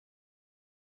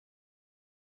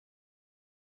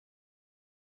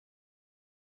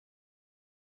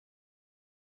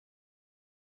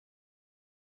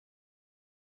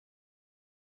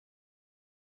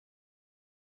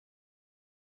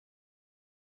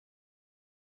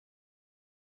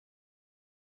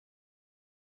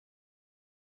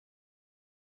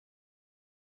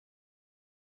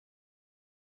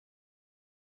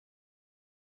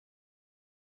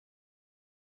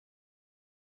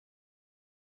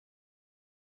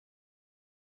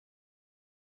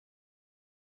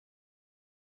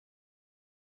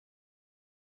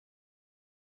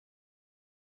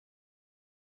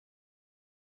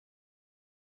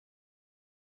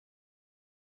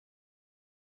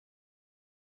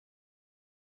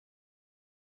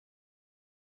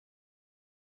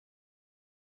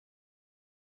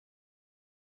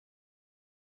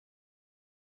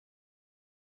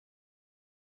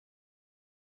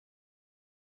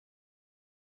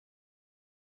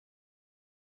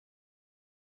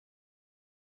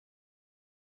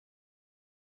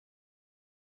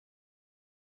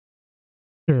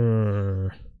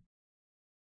 Sure.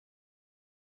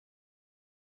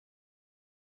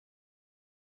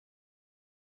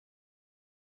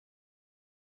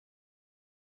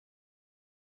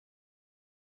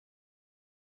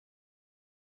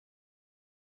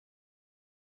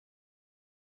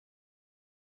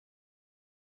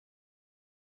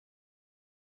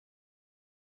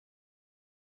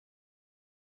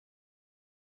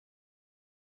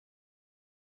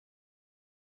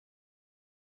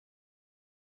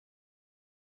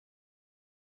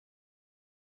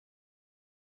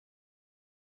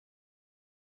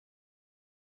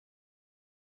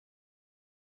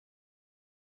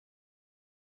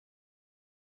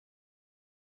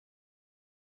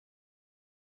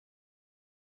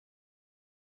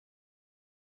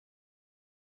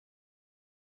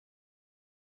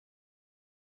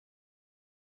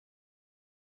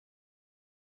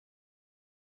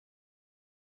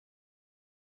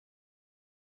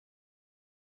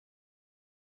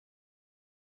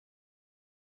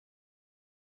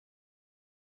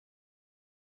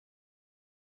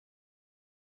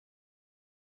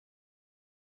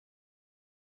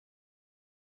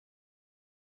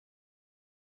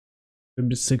 The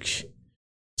mystic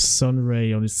sun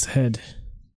ray on its head.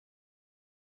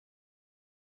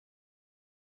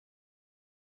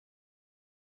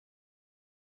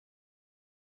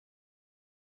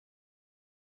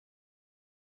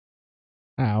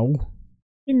 Ow.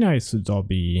 Be nice to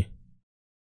Dobby.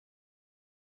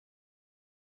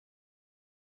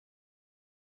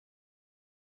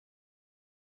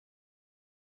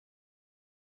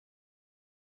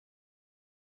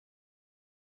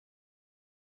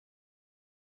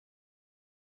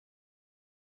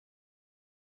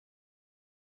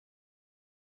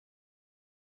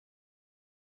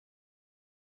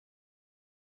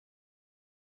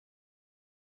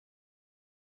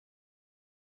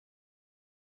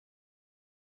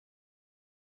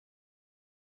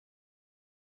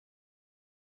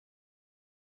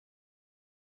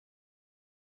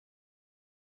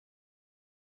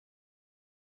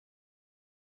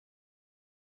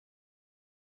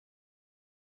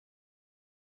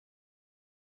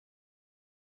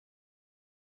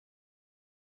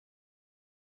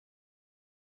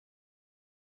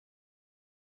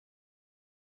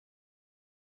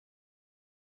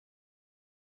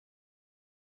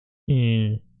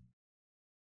 Yeah.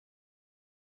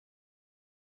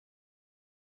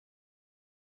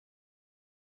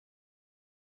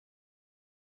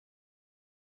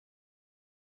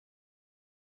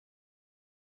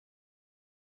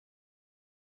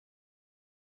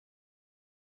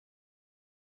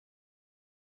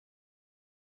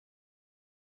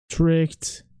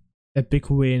 Tricked. Epic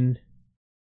win.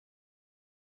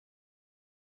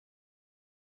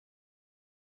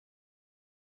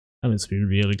 And it's been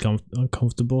really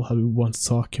uncomfortable having one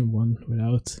sock and one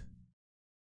without.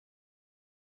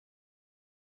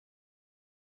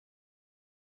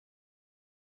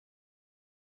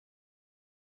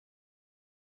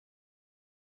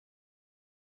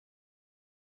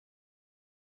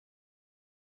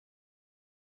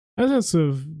 That's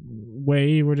a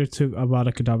way where they took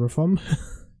Avada Kedavra from.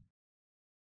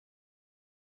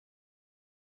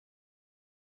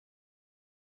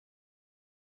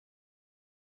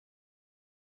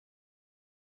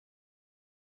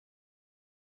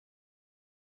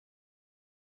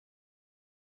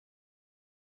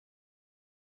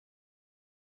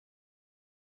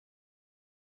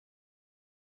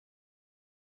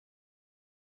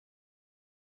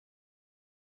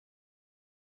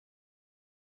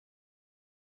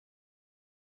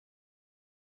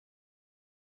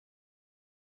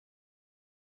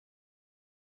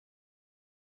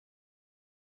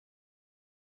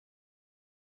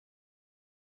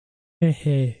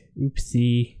 Hehe,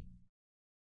 oopsie.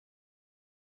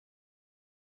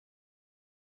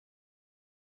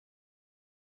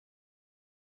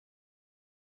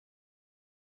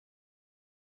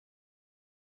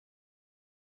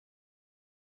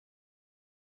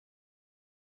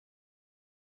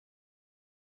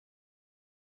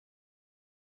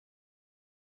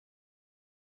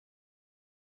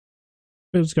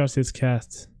 Bill's got his cat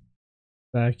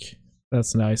back.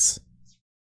 That's nice.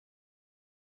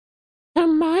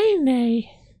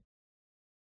 Hermione.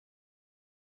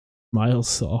 Miles,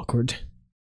 so awkward.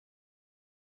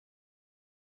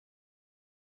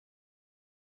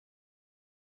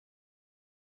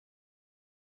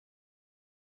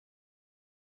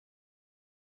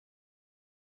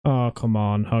 Oh, come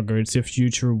on, Hagrid, it's your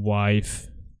future wife.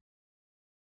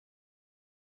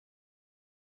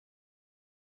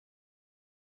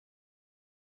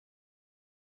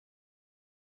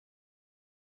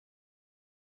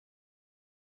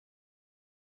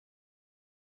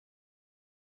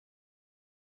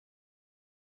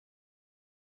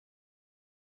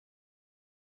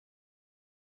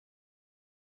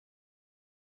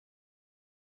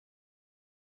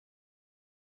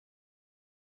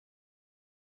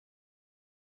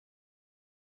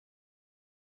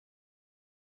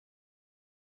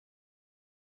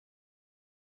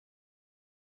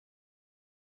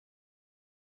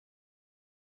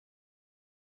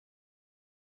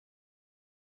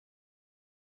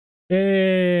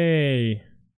 Hey!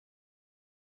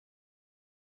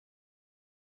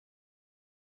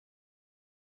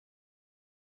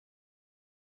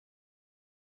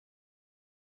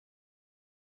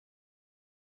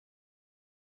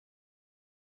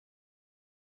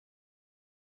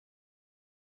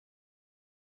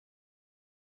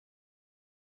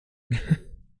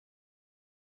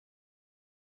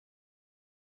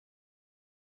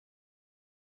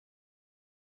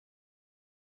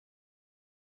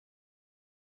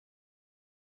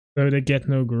 So they get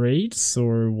no grades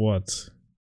or what?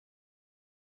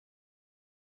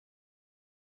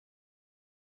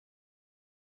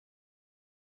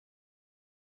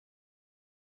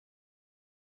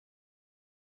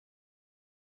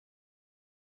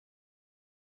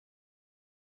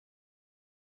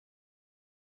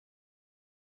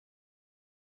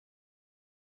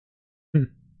 Hmm.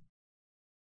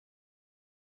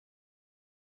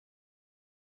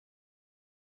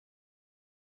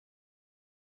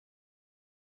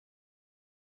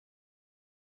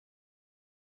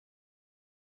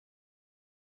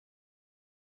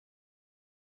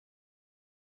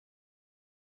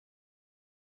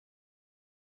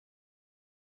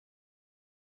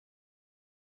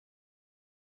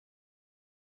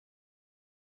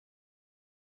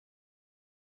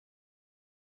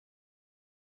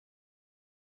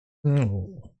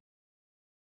 Oh.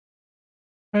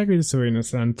 Hagrid is so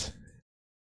innocent.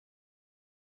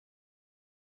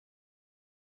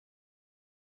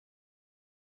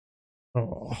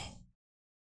 Oh.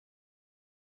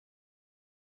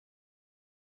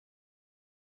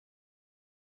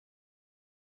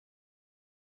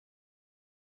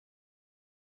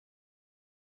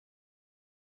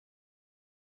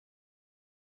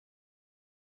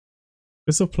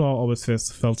 This applause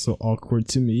always felt so awkward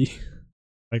to me.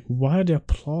 Like, why are they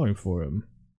applauding for him?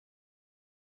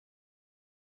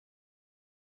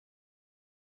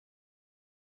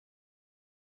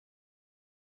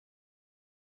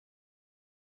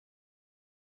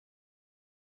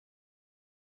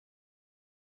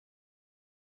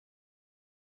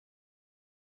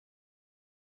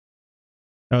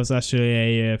 That was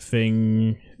actually a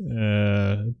thing.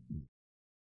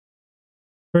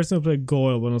 Person who played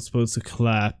Goyle was not supposed to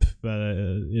clap, but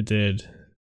it did.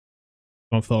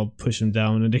 One fell push him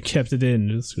down and they kept it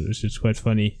in, which is quite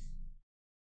funny.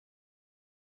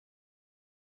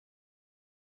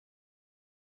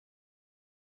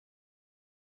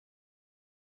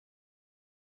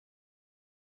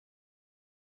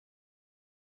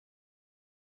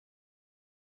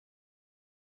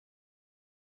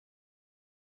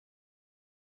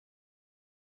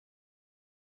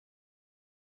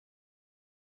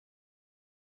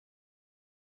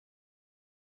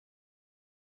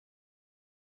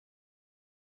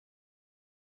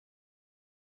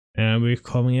 And we're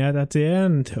coming out at the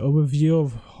end. Overview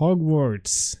of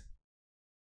Hogwarts.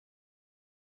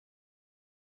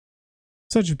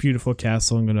 Such a beautiful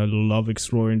castle. I'm gonna love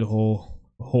exploring the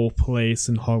whole place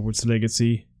in Hogwarts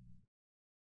Legacy.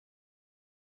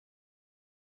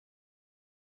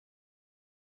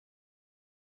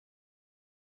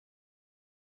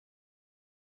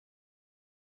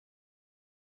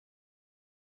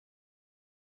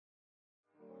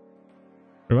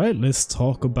 Alright, let's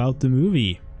talk about the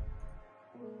movie.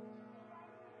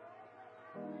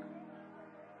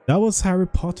 That was Harry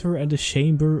Potter and the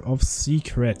Chamber of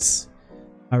Secrets.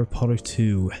 Harry Potter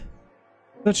 2.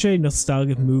 Such a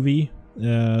nostalgic movie.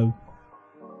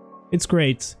 It's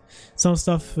great. Some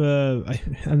stuff I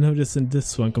noticed in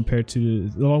this one compared to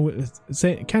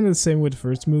kind of the same with the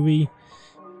first movie.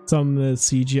 Some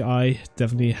CGI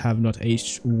definitely have not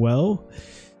aged well.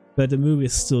 But the movie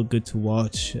is still good to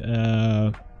watch.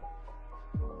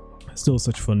 Still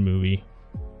such a fun movie.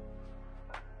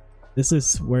 This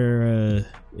is where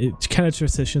it kind of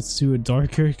transitions to a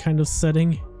darker kind of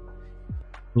setting,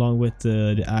 along with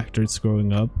the actors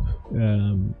growing up.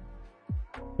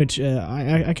 Which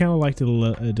I kind of like the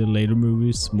later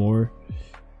movies more.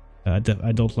 I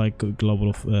don't like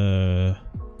Goblet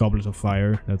of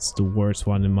Fire. That's the worst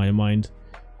one in my mind.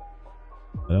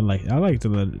 I like the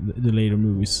later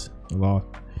movies a lot.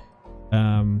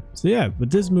 So yeah, but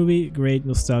this movie, great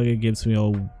nostalgia, gives me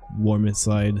all warm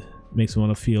inside. Makes me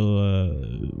want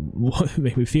to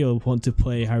want to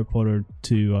play Harry Potter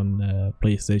 2 on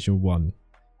PlayStation 1.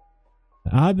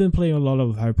 I've been playing a lot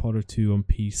of Harry Potter 2 on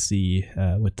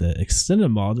PC with the extended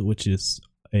mod, which is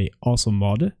a awesome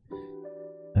mod.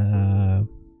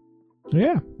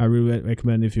 Yeah, I really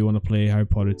recommend if you want to play Harry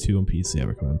Potter 2 on PC, I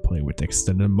recommend playing with the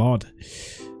extended mod.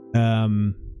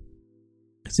 So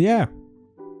yeah,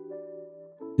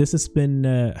 this has been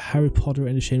Harry Potter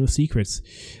and the Chamber of Secrets.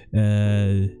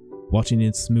 Watching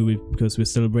this movie because we're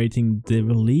celebrating the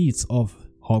release of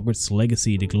Hogwarts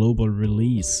Legacy, the global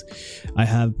release. I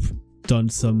have done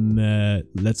some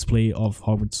Let's Play of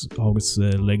Hogwarts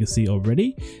Legacy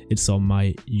already. It's on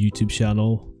my YouTube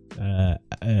channel.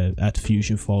 At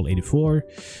FusionFall84.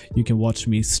 You can watch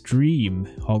me stream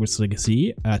Hogwarts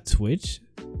Legacy at Twitch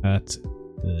at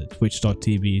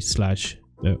twitch.tv/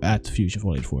 at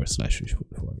FusionFall84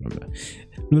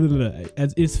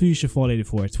 /FusionFall84. It's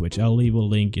FusionFall84 at Twitch. I'll leave a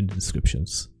link in the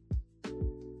descriptions.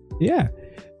 Yeah,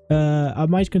 I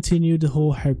might continue the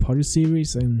whole Harry Potter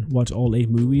series and watch all 8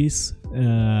 movies,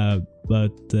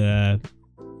 but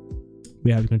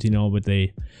we have to continue on with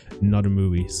another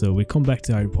movie, so we come back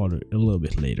to Harry Potter a little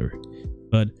bit later.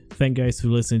 But thank you guys for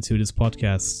listening to this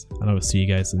podcast, and I will see you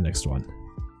guys in the next one.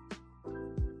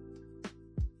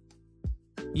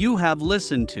 You have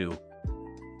listened to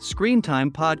Screen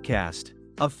Time Podcast,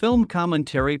 a film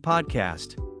commentary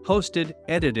podcast, hosted,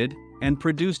 edited, and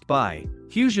produced by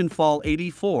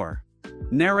FusionFall84.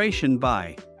 Narration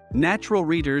by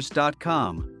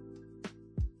NaturalReaders.com.